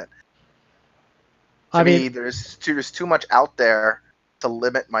rewatching it. To me, there's too much out there to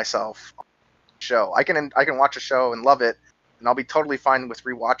limit myself on the show. I can watch a show and love it, and I'll be totally fine with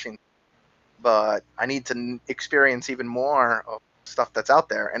rewatching. But I need to experience even more of stuff that's out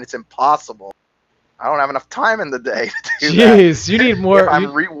there, and it's impossible. I don't have enough time in the day to do that. Jeez, you need more. If I'm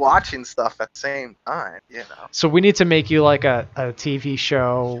rewatching stuff at the same time, So we need to make you like a TV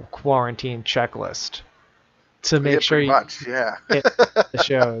show quarantine checklist to make Yeah, sure pretty you much, yeah. hit the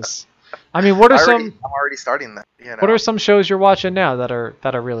shows. I mean, what are I'm already starting that. What are some shows you're watching now that are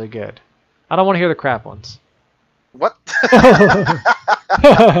really good? I don't want to hear the crap ones. What?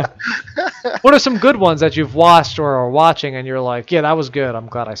 What are some good ones that you've watched or are watching and you're like, yeah, that was good. I'm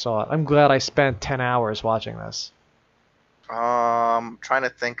glad I saw it. I'm glad I spent 10 hours watching this. Trying to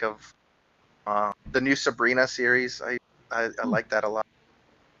think of the new Sabrina series. I like that a lot.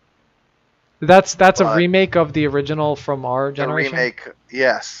 That's a But remake of the original from our the generation. remake,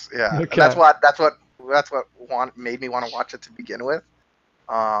 yes, yeah. Okay. That's what made me want to watch it to begin with.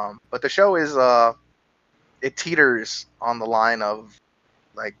 But the show is it teeters on the line of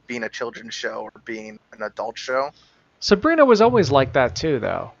like being a children's show or being an adult show. Sabrina was always like that too,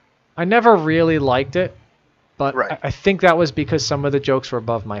 though. I never really liked it, but Right. I think that was because some of the jokes were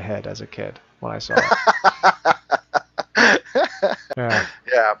above my head as a kid when I saw it. Yeah.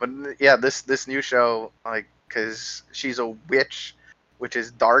 Yeah, but yeah, this new show, like, because she's a witch, which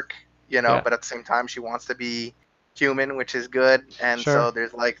is dark, Yeah. but at the same time she wants to be human, which is good, and Sure. so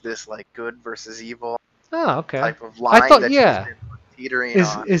there's like this like good versus evil Oh, okay. type of line thought- that yeah. she's been teetering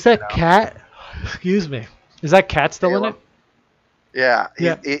on. Is that Cat? Excuse me. Is that Cat still in it? Caleb? Yeah,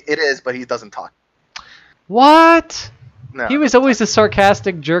 Yeah. it is, but he doesn't talk. What? No, He was always a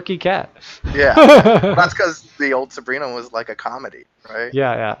sarcastic, jerky cat. yeah. That's because the old Sabrina was like a comedy, right?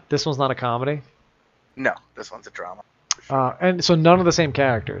 Yeah. This one's not a comedy. No, this one's a drama. And so none of the same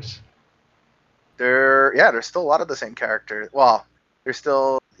characters. There's still a lot of the same characters. Well, there's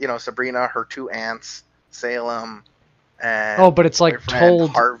still, Sabrina, her two aunts, Salem, and Oh, but it's like her friend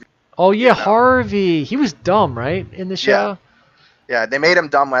told. Harvey. Oh yeah, you know. Harvey. He was dumb, right, in the show? Yeah, they made him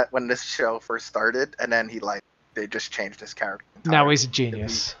dumb when this show first started, and then they just changed his character. Now entirely. he's a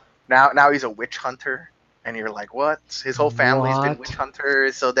genius. Now he's a witch hunter, and you're like, what? His whole family's been What? witch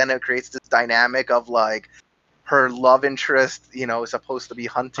hunters, so then it creates this dynamic of like her love interest, is supposed to be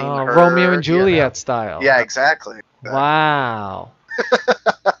hunting her. Romeo and Juliet style. Yeah, exactly. Wow.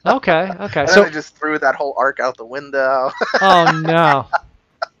 Okay. And then So, they just threw that whole arc out the window. oh no.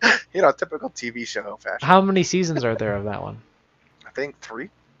 Typical TV show fashion. How many seasons are there of that one? I think 3.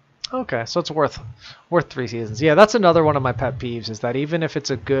 Okay, so it's worth 3 seasons. Yeah, that's another one of my pet peeves is that even if it's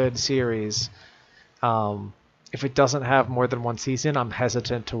a good series, if it doesn't have more than 1 season, I'm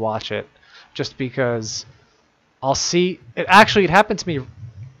hesitant to watch it, just because I'll see it. Actually, it happened to me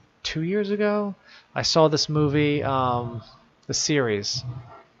 2 years ago. I saw this movie, the series.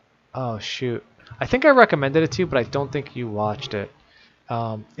 Oh shoot, I think I recommended it to you, but I don't think you watched it.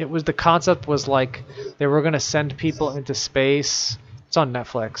 The concept was like they were gonna send people into space. It's on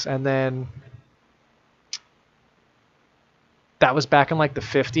Netflix, and then that was back in like the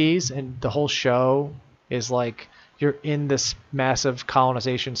 50s, and the whole show is like you're in this massive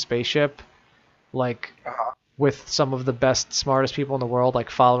colonization spaceship, like with some of the best, smartest people in the world, like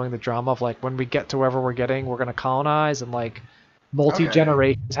following the drama of like when we get to wherever we're getting, we're gonna colonize, and like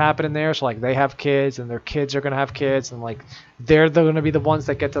multi-generations happen in there. So like they have kids, and their kids are gonna have kids, and like they're gonna be the ones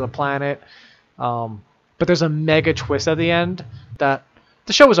that get to the planet. But there's a mega twist at the end that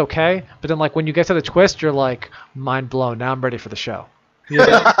the show was okay, but then like when you get to the twist, you're like mind blown. Now I'm ready for the show.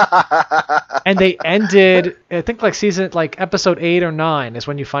 And they ended, I think like episode 8 or 9 is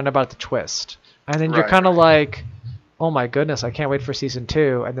when you find out about the twist, and then you're kind of like, oh my goodness, I can't wait for season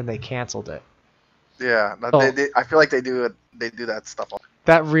 2, and then they canceled it. Yeah, I feel like they do it. They do that stuff.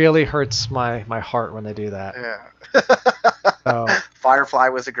 That really hurts my heart when they do that. Yeah. So, Firefly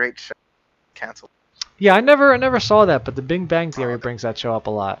was a great show. Canceled. yeah, I never saw that, but The Big Bang Theory brings that show up a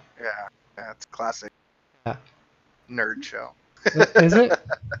lot. Yeah, it's a classic. Yeah. Nerd show. Is it?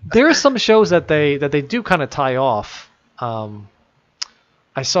 There are some shows that they do kind of tie off.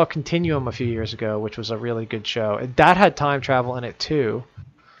 I saw Continuum a few years ago, which was a really good show. And that had time travel in it too.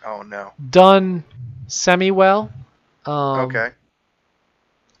 Oh no. Done semi-well. Okay.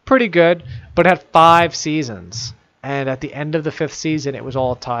 Pretty good, but it had 5 seasons. And at the end of the 5th season, it was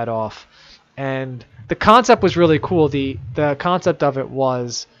all tied off. And the concept was really cool. The concept of it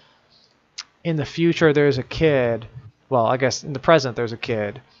was, in the future, there's a kid. Well, I guess in the present, there's a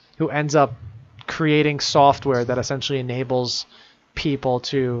kid who ends up creating software that essentially enables people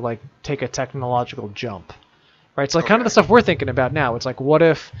to like take a technological jump. Right? It's like kind of the stuff we're thinking about now. It's like, what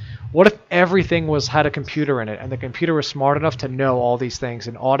if everything had a computer in it, and the computer was smart enough to know all these things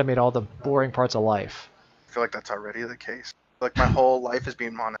and automate all the boring parts of life? I feel like that's already the case. Like my whole life is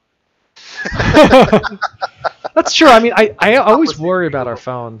being monitored. That's true. I mean, I always worry about our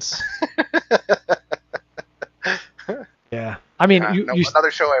phones. Yeah. I mean,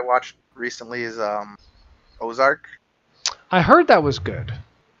 another show I watched recently is Ozark. I heard that was good.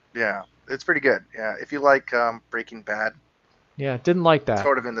 Yeah, it's pretty good. Yeah, if you like Breaking Bad. Yeah, didn't like that.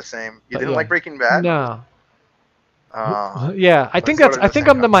 Sort of in the same. You But didn't yeah. like Breaking Bad? No. Uh, Yeah, I think sort of I'm the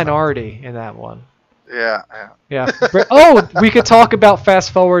the same minority in that one. Yeah. Yeah. Oh, we could talk about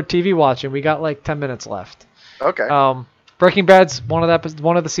fast forward TV watching. We got like 10 minutes left. Okay. Breaking Bad's one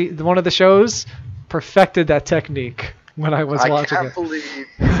of the shows perfected that technique when I was watching I can't it. believe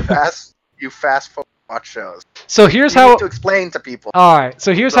you fast forward watch shows. So here's You how. need to explain to people All right.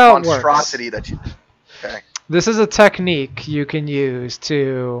 So here's the how it works. monstrosity that you. Okay. This is a technique you can use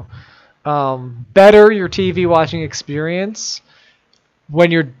to better your TV watching experience when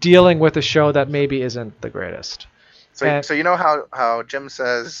you're dealing with a show that maybe isn't the greatest. So you know how Jim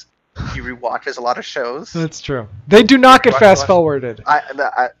says he rewatches a lot of shows. That's true. They do not get fast forwarded.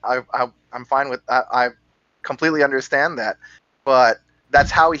 I'm fine with that. I completely understand that, but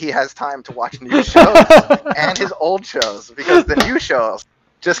that's how he has time to watch new shows and his old shows, because the new shows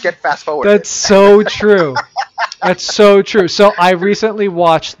just get fast forwarded. That's so true. That's so true. So I recently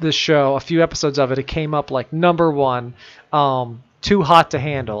watched this show, a few episodes of it. It came up like number 1, Too Hot to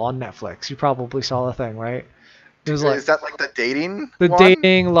Handle on Netflix. You probably saw the thing, right? It was like, is that like the dating? The one?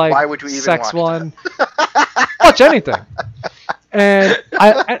 dating, like, why would you even sex watch one? That? Watch anything. And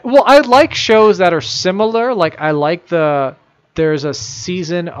I like shows that are similar. Like I like there's a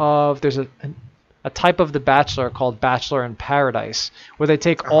season of there's a type of The Bachelor called Bachelor in Paradise, where they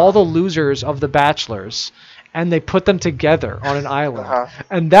take all the losers of The Bachelors and they put them together on an island.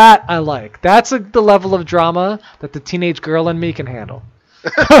 And that I like. That's the level of drama that the teenage girl in me can handle.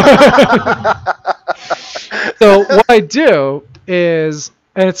 So what I do is,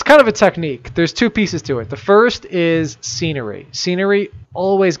 and it's kind of a technique, there's 2 pieces to it. The first is scenery. Scenery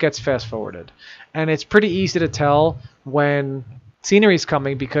always gets fast forwarded. And it's pretty easy to tell when scenery's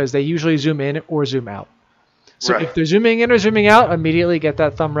coming because they usually zoom in or zoom out. So if they're zooming in or zooming out, immediately get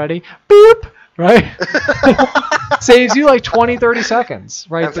that thumb ready. Boop! Right? Saves you like 20, 30 seconds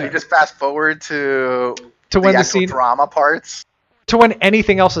right and so there. you just fast forward to when the actual scene drama parts? To when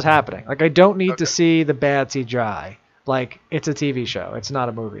anything else is happening. Like I don't need to see the bad CGI. Like it's a TV show. It's not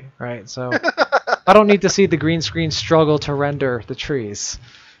a movie, right? So I don't need to see the green screen struggle to render the trees.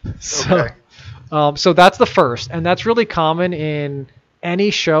 So so that's the first, and that's really common in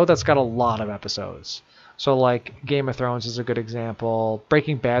any show that's got a lot of episodes. So like Game of Thrones is a good example.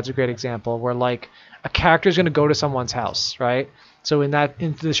 Breaking Bad's a great example where like a character is going to go to someone's house, right? So in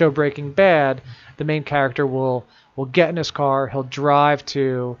the show Breaking Bad, the main character will get in his car. He'll drive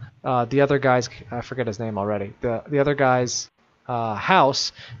to the other guy's, I forget his name already, the other guy's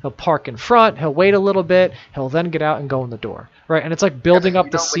house. He'll park in front. He'll wait a little bit. He'll then get out and go in the door, right? And it's like building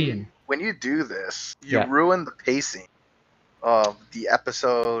up the scene. When you do this, you ruin the pacing of the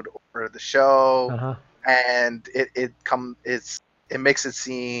episode or the show, and it makes it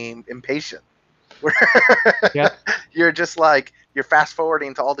seem impatient. You're just like, you're fast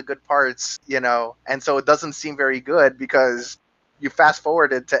forwarding to all the good parts, and so it doesn't seem very good because you fast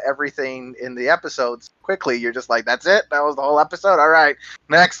forwarded to everything in the episodes quickly. You're just like, that's it? That was the whole episode? All right,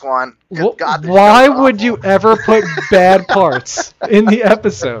 next one. God, why would you ever put bad parts in the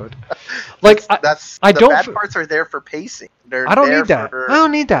episode? Like, bad parts are there for pacing. I don't need that. I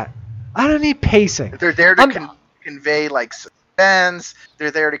don't need that. I don't need pacing. They're there to convey like suspense. They're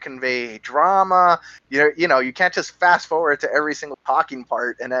there to convey drama. You can't just fast forward to every single talking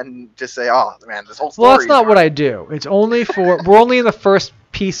part and then just say, "Oh man, this whole story." Well, that's not what I do. It's only we're only in the first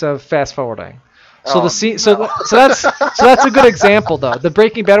piece of fast forwarding. So that's a good example though. The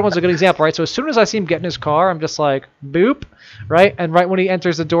Breaking Bad one's a good example, right? So as soon as I see him get in his car, I'm just like, boop, right? And right when he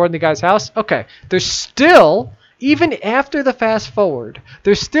enters the door in the guy's house, okay, there's still, even after the fast forward,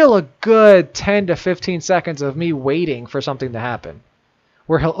 there's still a good 10 to 15 seconds of me waiting for something to happen.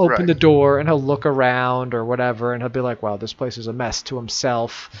 Where he'll open the door and he'll look around or whatever, and he'll be like, wow, this place is a mess, to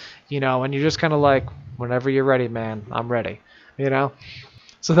himself, and you're just kind of like, whenever you're ready, man, I'm ready,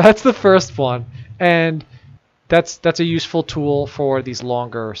 So that's the first one, and that's a useful tool for these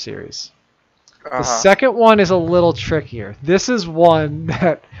longer series. The second one is a little trickier. This is one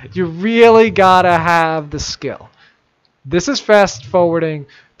that you really gotta have the skill. This is fast forwarding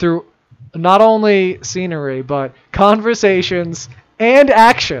through not only scenery, but conversations and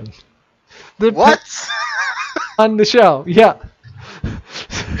action. What? On the show, yeah.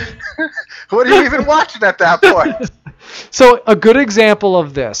 What are you even watching at that point? So a good example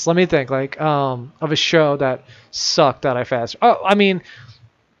of this, let me think, of a show that sucked that I fast. Oh, I mean,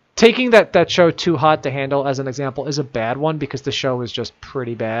 taking that show Too Hot to Handle as an example is a bad one because the show is just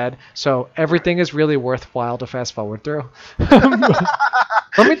pretty bad. So everything is really worthwhile to fast forward through.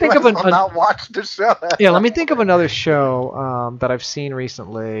 Let me think of not watch the show. Let me think of another show that I've seen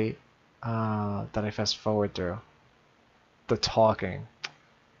recently that I fast forward through. The Talking.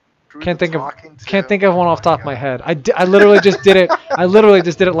 Who Can't the think of talking to? can't think of one Oh off my the top of God. my head. I literally just did it. I literally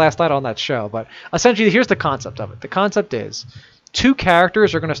just did it last night on that show. But essentially, here's the concept of it. The concept is two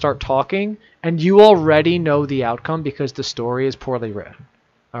characters are going to start talking, and you already know the outcome because the story is poorly written.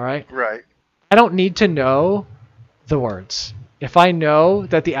 All right. Right. I don't need to know the words. If I know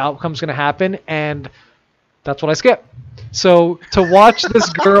that the outcome's going to happen, and that's what I skip. So to watch this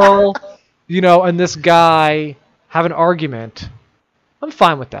girl, and this guy have an argument, I'm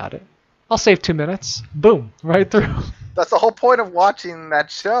fine with that. I'll save 2 minutes. Boom, right through. That's the whole point of watching that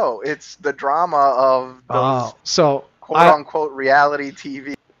show. It's the drama of those So quote unquote reality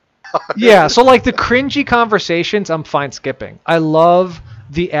TV. yeah, so like the cringy conversations, I'm fine skipping. I love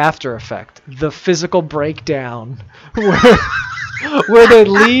the after effect, the physical breakdown, where they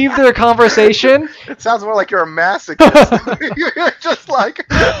leave their conversation. It sounds more like you're a masochist. You're just like,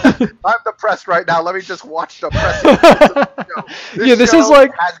 I'm depressed right now. Let me just watch depressing parts of the show. This show is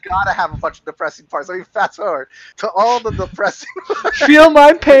like has got to have a bunch of depressing parts. Let me fast forward to all the depressing parts. Feel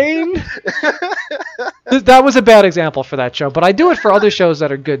my pain. That was a bad example for that show, but I do it for other shows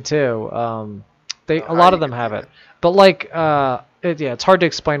that are good too. A lot of them have it, but like, it's hard to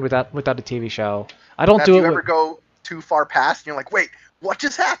explain without a TV show. I don't do it. Do you ever go too far past and you're like, wait, what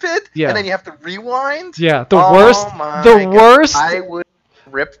just happened? Yeah. And then you have to rewind? Yeah, my God. worst. I would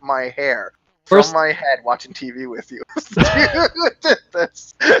rip my hair from my head watching TV with you. Dude,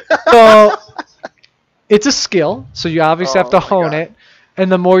 that's... So, it's a skill, so you obviously have to hone it.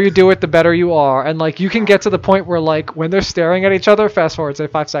 And the more you do it, the better you are. And like you can get to the point where like when they're staring at each other, fast forward, say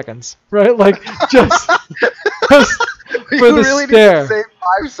 5 seconds, right? Like just for you the really stare. need to save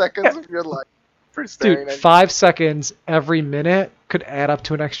 5 seconds of your life for staring. Dude, 5 seconds every minute could add up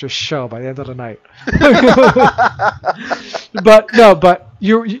to an extra show by the end of the night. but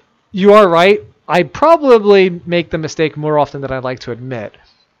you are right. I probably make the mistake more often than I'd like to admit,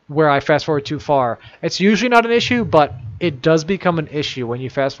 where I fast forward too far. It's usually not an issue, but it does become an issue when you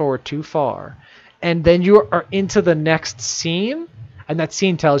fast forward too far. And then you are into the next scene, and that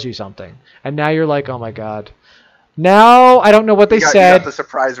scene tells you something. And now you're like, oh my God. Now I don't know what they said. You got the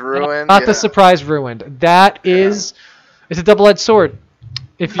surprise ruined. Not the surprise ruined. That is, it's a double-edged sword.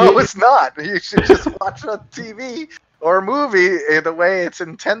 No, it's not. You should just watch a TV or a movie the way it's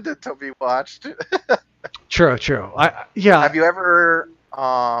intended to be watched. True. Yeah. Have you ever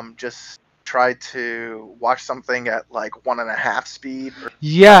just tried to watch something at like 1.5 speed?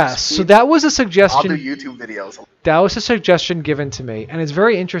 Yes. Speed? So that was a suggestion. I'll do YouTube videos. That was a suggestion given to me, and it's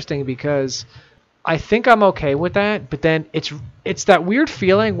very interesting because I think I'm okay with that. But then it's that weird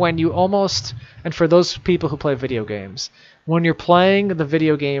feeling when you almost, and for those people who play video games, when you're playing the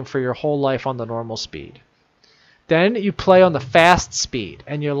video game for your whole life on the normal speed, then you play on the fast speed,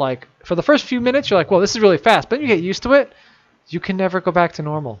 and you're like, for the first few minutes, you're like, well, this is really fast. But then you get used to it. You can never go back to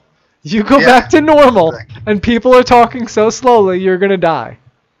normal. You go back to normal, and people are talking so slowly, you're going to die.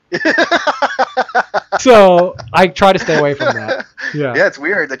 So I try to stay away from that. Yeah, it's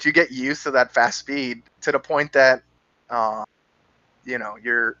weird that you get used to that fast speed to the point that,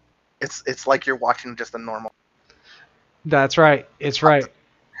 it's like you're watching just a normal. That's right. It's right.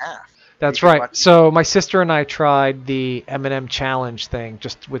 Half. That's right. So my sister and I tried the Eminem challenge thing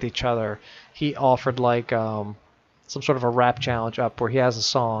just with each other. He offered like some sort of a rap challenge up where he has a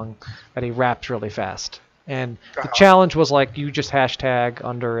song that he raps really fast. And the challenge was like you just hashtag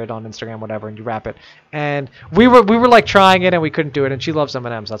under it on Instagram, whatever, and you rap it. And we were like trying it and we couldn't do it. And she loves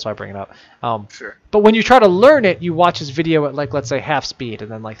M&Ms, that's why I bring it up. Sure. But when you try to learn it, you watch his video at like let's say half speed and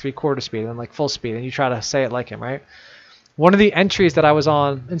then like 3/4 speed and then like full speed, and you try to say it like him, right? One of the entries that I was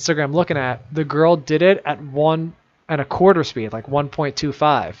on Instagram looking at, the girl did it at 1.25 speed, like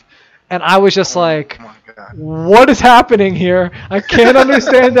 1.25. And I was just like, what is happening here? I can't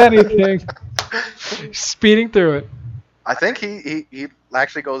understand anything. Speeding through it. I think he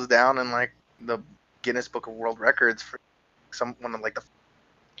actually goes down in like the Guinness Book of World Records for one of like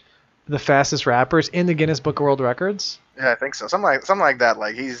the fastest rappers in the Guinness Book of World Records. Yeah, I think so. Something like that.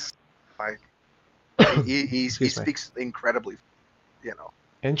 Like he's like he speaks incredibly,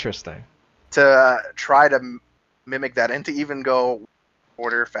 Interesting. To try to mimic that and to even go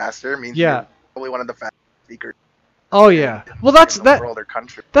quarter faster means you're probably one of the fastest speakers. Oh yeah. Well, that's world or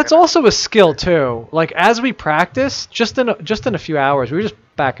country. That's also a skill too. Like as we practice, just in a few hours, we were just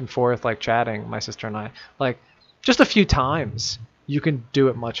back and forth like chatting, my sister and I. Like just a few times, you can do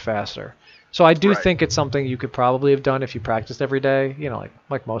it much faster. So I do think it's something you could probably have done if you practiced every day.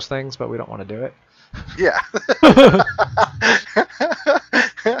 Like most things, but we don't want to do it. Yeah.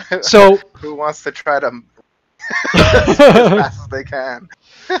 So who wants to try to as fast as they can?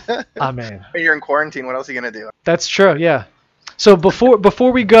 Oh man. When you're in quarantine, what else are you gonna do? That's true. Yeah. So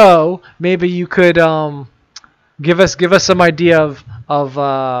before we go, maybe you could give us some idea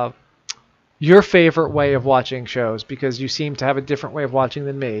of your favorite way of watching shows, because you seem to have a different way of watching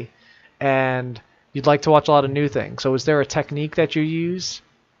than me, and you'd like to watch a lot of new things. So is there a technique that you use?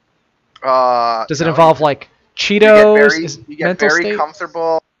 Does it No, involve like you get Cheetos? very, Is you get mental very state?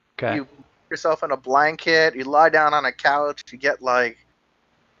 comfortable. Okay. You put yourself in a blanket. You lie down on a couch. You get like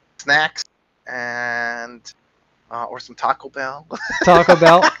snacks and or some Taco Bell. Taco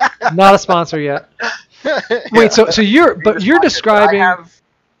Bell, not a sponsor yet. Wait, so you're describing.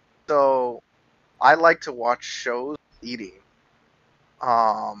 So I like to watch shows eating,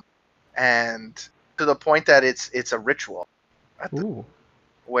 and to the point that it's a ritual, Ooh.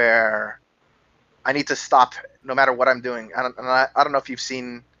 where I need to stop no matter what I'm doing. I don't know if you've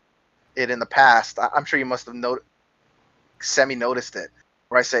seen it in the past. I'm sure you must have semi-noticed it,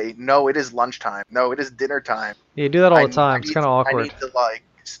 where I say, no, it is lunchtime. No, it is dinner time. Yeah, you do that all the time. It's kind of awkward. I need to like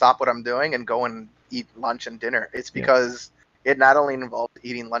stop what I'm doing and go and eat lunch and dinner. It's Yeah. because it not only involves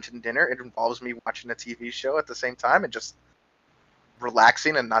eating lunch and dinner, it involves me watching a TV show at the same time and just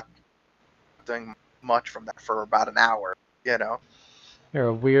relaxing and not doing much from that for about an hour. You know, You're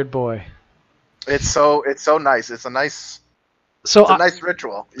a weird boy. it's so nice. It's a nice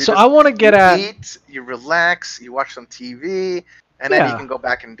ritual. I want to get at. Eat, you relax, you watch some TV, and then you can go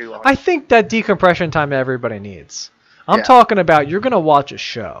back and do all. I think that decompression time everybody needs. I'm talking about you're gonna watch a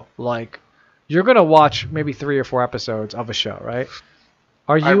show, like you're gonna watch maybe 3 or 4 episodes of a show, right?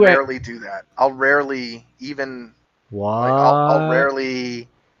 I rarely do that. I'll rarely even. What? Like, I'll rarely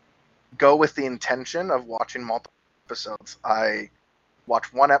go with the intention of watching multiple episodes. I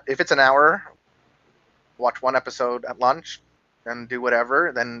watch one if it's an hour, watch one episode at lunch, and do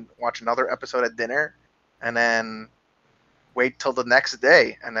whatever. Then watch another episode at dinner, and then wait till the next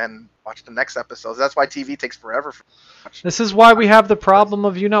day, and then watch the next episode. That's why TV takes forever. This is why we have the problem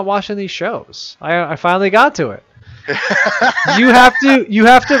of you not watching these shows. I finally got to it. you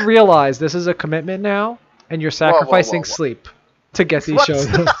have to realize this is a commitment now, and you're sacrificing sleep to get these shows.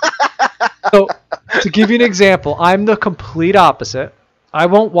 So, to give you an example, I'm the complete opposite. I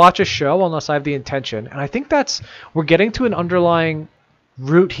won't watch a show unless I have the intention, and I think we're getting to an underlying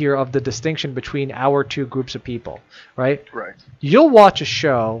root here of the distinction between our two groups of people, right? Right. You'll watch a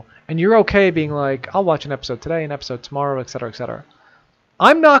show, and you're okay being like, I'll watch an episode today, an episode tomorrow, etc., etc.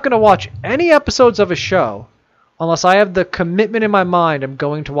 I'm not going to watch any episodes of a show unless I have the commitment in my mind I'm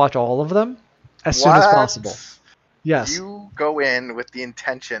going to watch all of them as soon as possible. Yes. You go in with the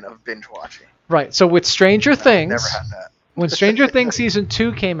intention of binge watching. Right. So with Stranger Things, never had that. When Stranger Things season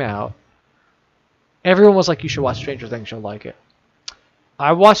 2 came out, everyone was like, you should watch Stranger Things, you'll like it.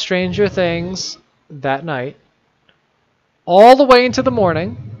 I watched Stranger Things that night, all the way into the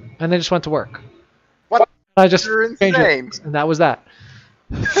morning, and then just went to work. What? I just You're insane. And that was that.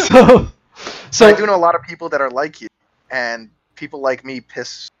 So I do know a lot of people that are like you, and people like me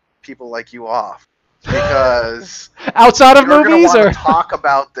piss people like you off because outside of movies, or talk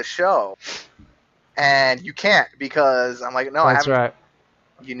about the show, and you can't because I'm like, no, that's right.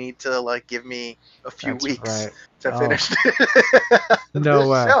 You need to like give me a few weeks to finish. No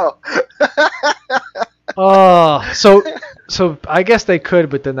way. Show. So I guess they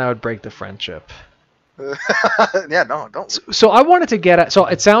could, but then that would break the friendship. Yeah, no, don't. So I wanted to get at. So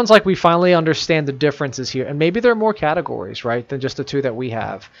it sounds like we finally understand the differences here, and maybe there are more categories, right, than just the two that we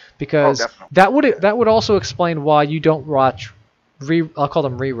have, because that would also explain why you don't watch. I'll call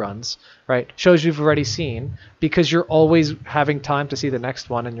them reruns, right? Shows you've already seen, because you're always having time to see the next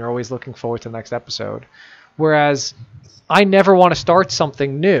one, and you're always looking forward to the next episode. Whereas I never want to start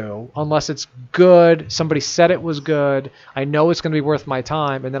something new unless it's good. Somebody said it was good. I know it's going to be worth my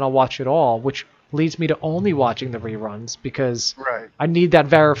time, and then I'll watch it all, which leads me to only watching the reruns because I need that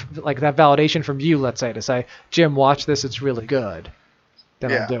that validation from you, let's say, to say, Jim, watch this, it's really good.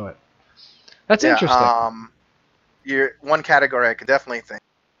 Then I'll do it. That's interesting. One category I could definitely think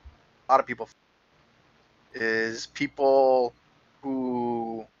a lot of people is people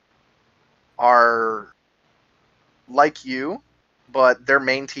who are like you, but their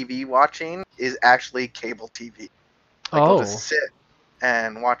main TV watching is actually cable TV. They'll just sit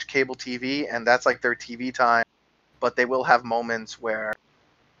and watch cable TV, and that's like their TV time, but they will have moments where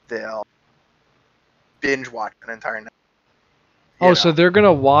they'll binge watch an entire night. So they're going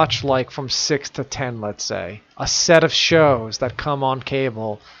to watch like from 6 to 10, let's say, a set of shows that come on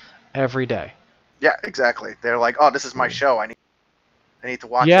cable every day. Yeah, exactly. They're like, oh, this is my show. I need to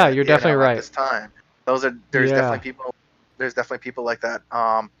watch it. Yeah, you're definitely right. At this time. There's definitely people like that.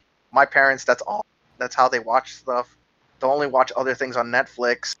 My parents, that's how they watch stuff. They'll only watch other things on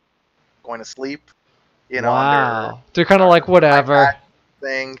Netflix going to sleep. you know, on their Wow. They're kind of like, whatever. iPad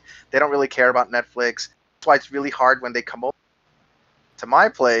thing. They don't really care about Netflix. That's why it's really hard when they come over to my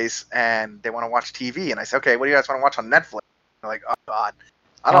place and they want to watch TV, and I say, okay, what do you guys want to watch on Netflix? They're like, oh God,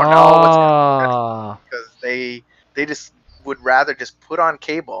 I don't know what's Ah. because they just would rather just put on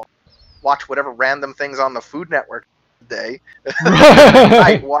cable, watch whatever random things on the Food Network today,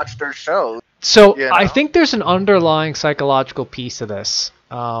 night watch their shows. So You I know? think there's an underlying psychological piece to this,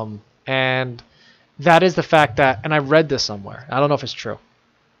 and that is the fact that, and I read this somewhere. I don't know if it's true,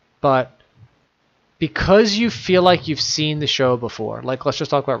 but because you feel like you've seen the show before, like let's just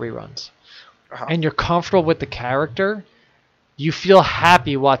talk about reruns, Uh-huh. and you're comfortable with the character, you feel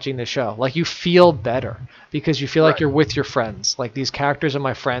happy watching the show. Like you feel better because you feel like Right. you're with your friends. Like these characters are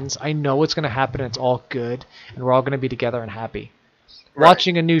my friends. I know what's going to happen and it's all good and we're all going to be together and happy. Right.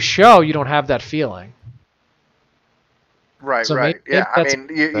 Watching a new show, you don't have that feeling. Right, So right. maybe Yeah, I that's-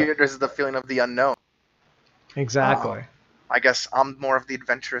 mean, there's the feeling of the unknown. Exactly. I guess I'm more of the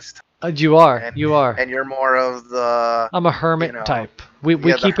adventurous type, You are. and- You are. and you're more of the I'm a hermit you know, type. We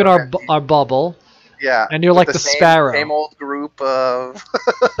yeah, the keep in our hermit. our bubble. yeah. And you're with like the same, sparrow. Same old group of,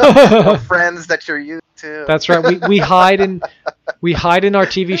 of friends that you're used to. That's right. We hide in our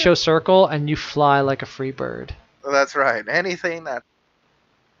TV show circle and you fly like a free bird. That's right. Anything that.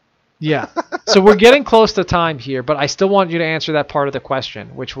 Yeah. So we're getting close to time here, but I still want you to answer that part of the question,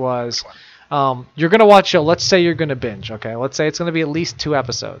 which was, you're going to watch a show. Let's say you're going to binge, okay? Let's say it's going to be at least 2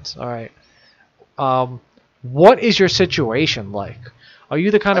 episodes, all right? What is your situation like? Are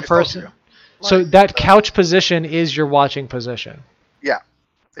you the kind I of just told person... you. So Like, that couch position is your watching position. Yeah.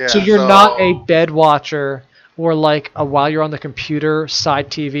 So you're not a bed watcher or like a while you're on the computer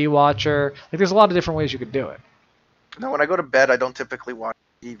side TV watcher. Like there's a lot of different ways you could do it. No, when I go to bed, I don't typically watch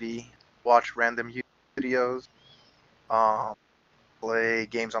TV. Watch random YouTube videos. Play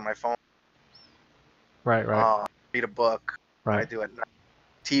games on my phone. Right, right, Read a book. I right. do at night.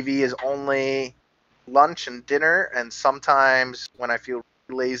 TV is only lunch and dinner, and sometimes when I feel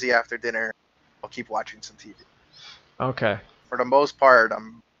lazy after dinner, I'll keep watching some TV. Okay. For the most part,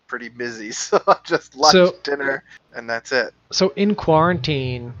 I'm pretty busy, so just lunch, So- dinner, and that's it. So in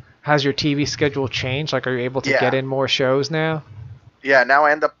quarantine, has your TV schedule changed? Like, are you able to Yeah. get in more shows now? Yeah, now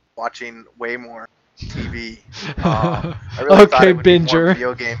I end up watching way more TV. I really thought Okay, it would be more binger.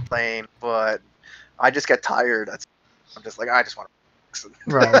 video game playing, but I just get tired. I'm just like, I just want to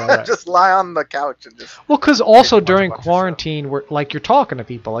Right, right, right. just lie on the couch and just Well, because also watch a during bunch of quarantine, we're like you're talking to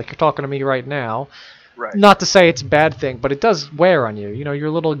people, like you're talking to me right now. right. Not to say it's a bad thing, but it does wear on you. You know, you're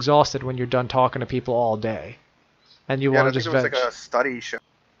a little exhausted when you're done talking to people all day, and you Yeah, I want to think just it was veg. like a study show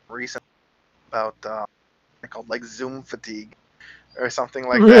recently about called like Zoom fatigue or something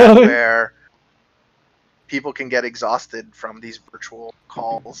like that, Really? where people can get exhausted from these virtual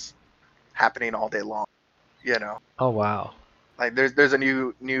calls happening all day long. You know, Oh wow. like there's a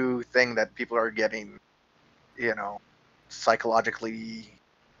new thing that people are getting, you know, psychologically.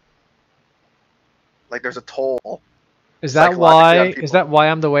 Like there's a toll. Is that Psychologically on why? people. Is that why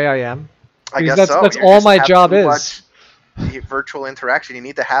I'm the way I am? I Because guess that's so. You all just my have job too is. much virtual interaction. You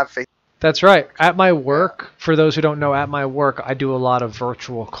need to have face. That's right. At my work, for those who don't know, at my work, I do a lot of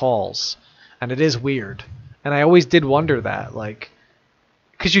virtual calls, and it is weird. And I always did wonder that, like,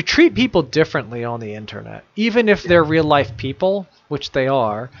 because you treat people differently on the internet, even if they're real life people, which they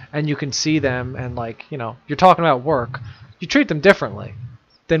are, and you can see them, and like, you know, you're talking about work, you treat them differently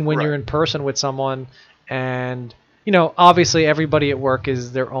than when you're Right. in person with someone. And you know, obviously, everybody at work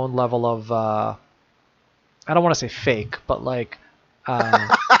is their own level of, I don't want to say fake, but like.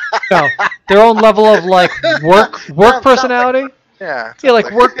 No, their own level of like work personality. Yeah. Yeah,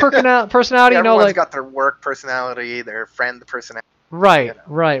 like work personality. You know, Everyone's like got their work personality, their friend personality. right, you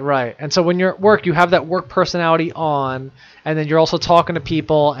know. right. And so when you're at work, you have that work personality on, and then you're also talking to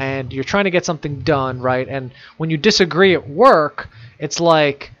people, and you're trying to get something done, right? And when you disagree at work, it's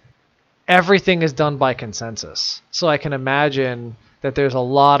like everything is done by consensus. So I can imagine that there's a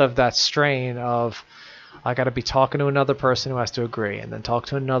lot of that strain of I got to be talking to another person who has to agree, and then talk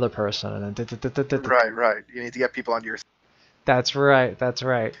to another person, and then Right. You need to get people on your side. That's right.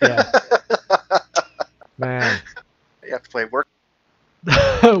 Yeah, man. You have to play work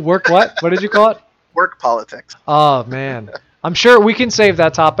Work what? What did you call it? politics. Oh man. I'm sure we can save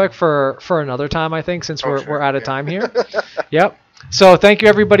that topic for another time, I think, since Oh, we're sure, out of yeah. time here. Yep. So thank you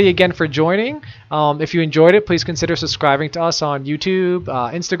everybody again for joining. If you enjoyed it, please consider subscribing to us on YouTube,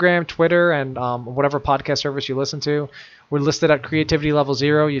 Instagram, Twitter, and whatever podcast service you listen to. We're listed at Creativity Level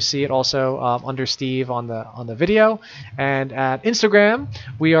 0. You see it also under Steve on the video. And at Instagram,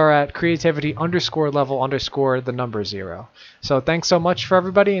 we are at Creativity _level _ the number 0. So thanks so much for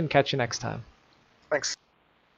everybody, and catch you next time. Thanks.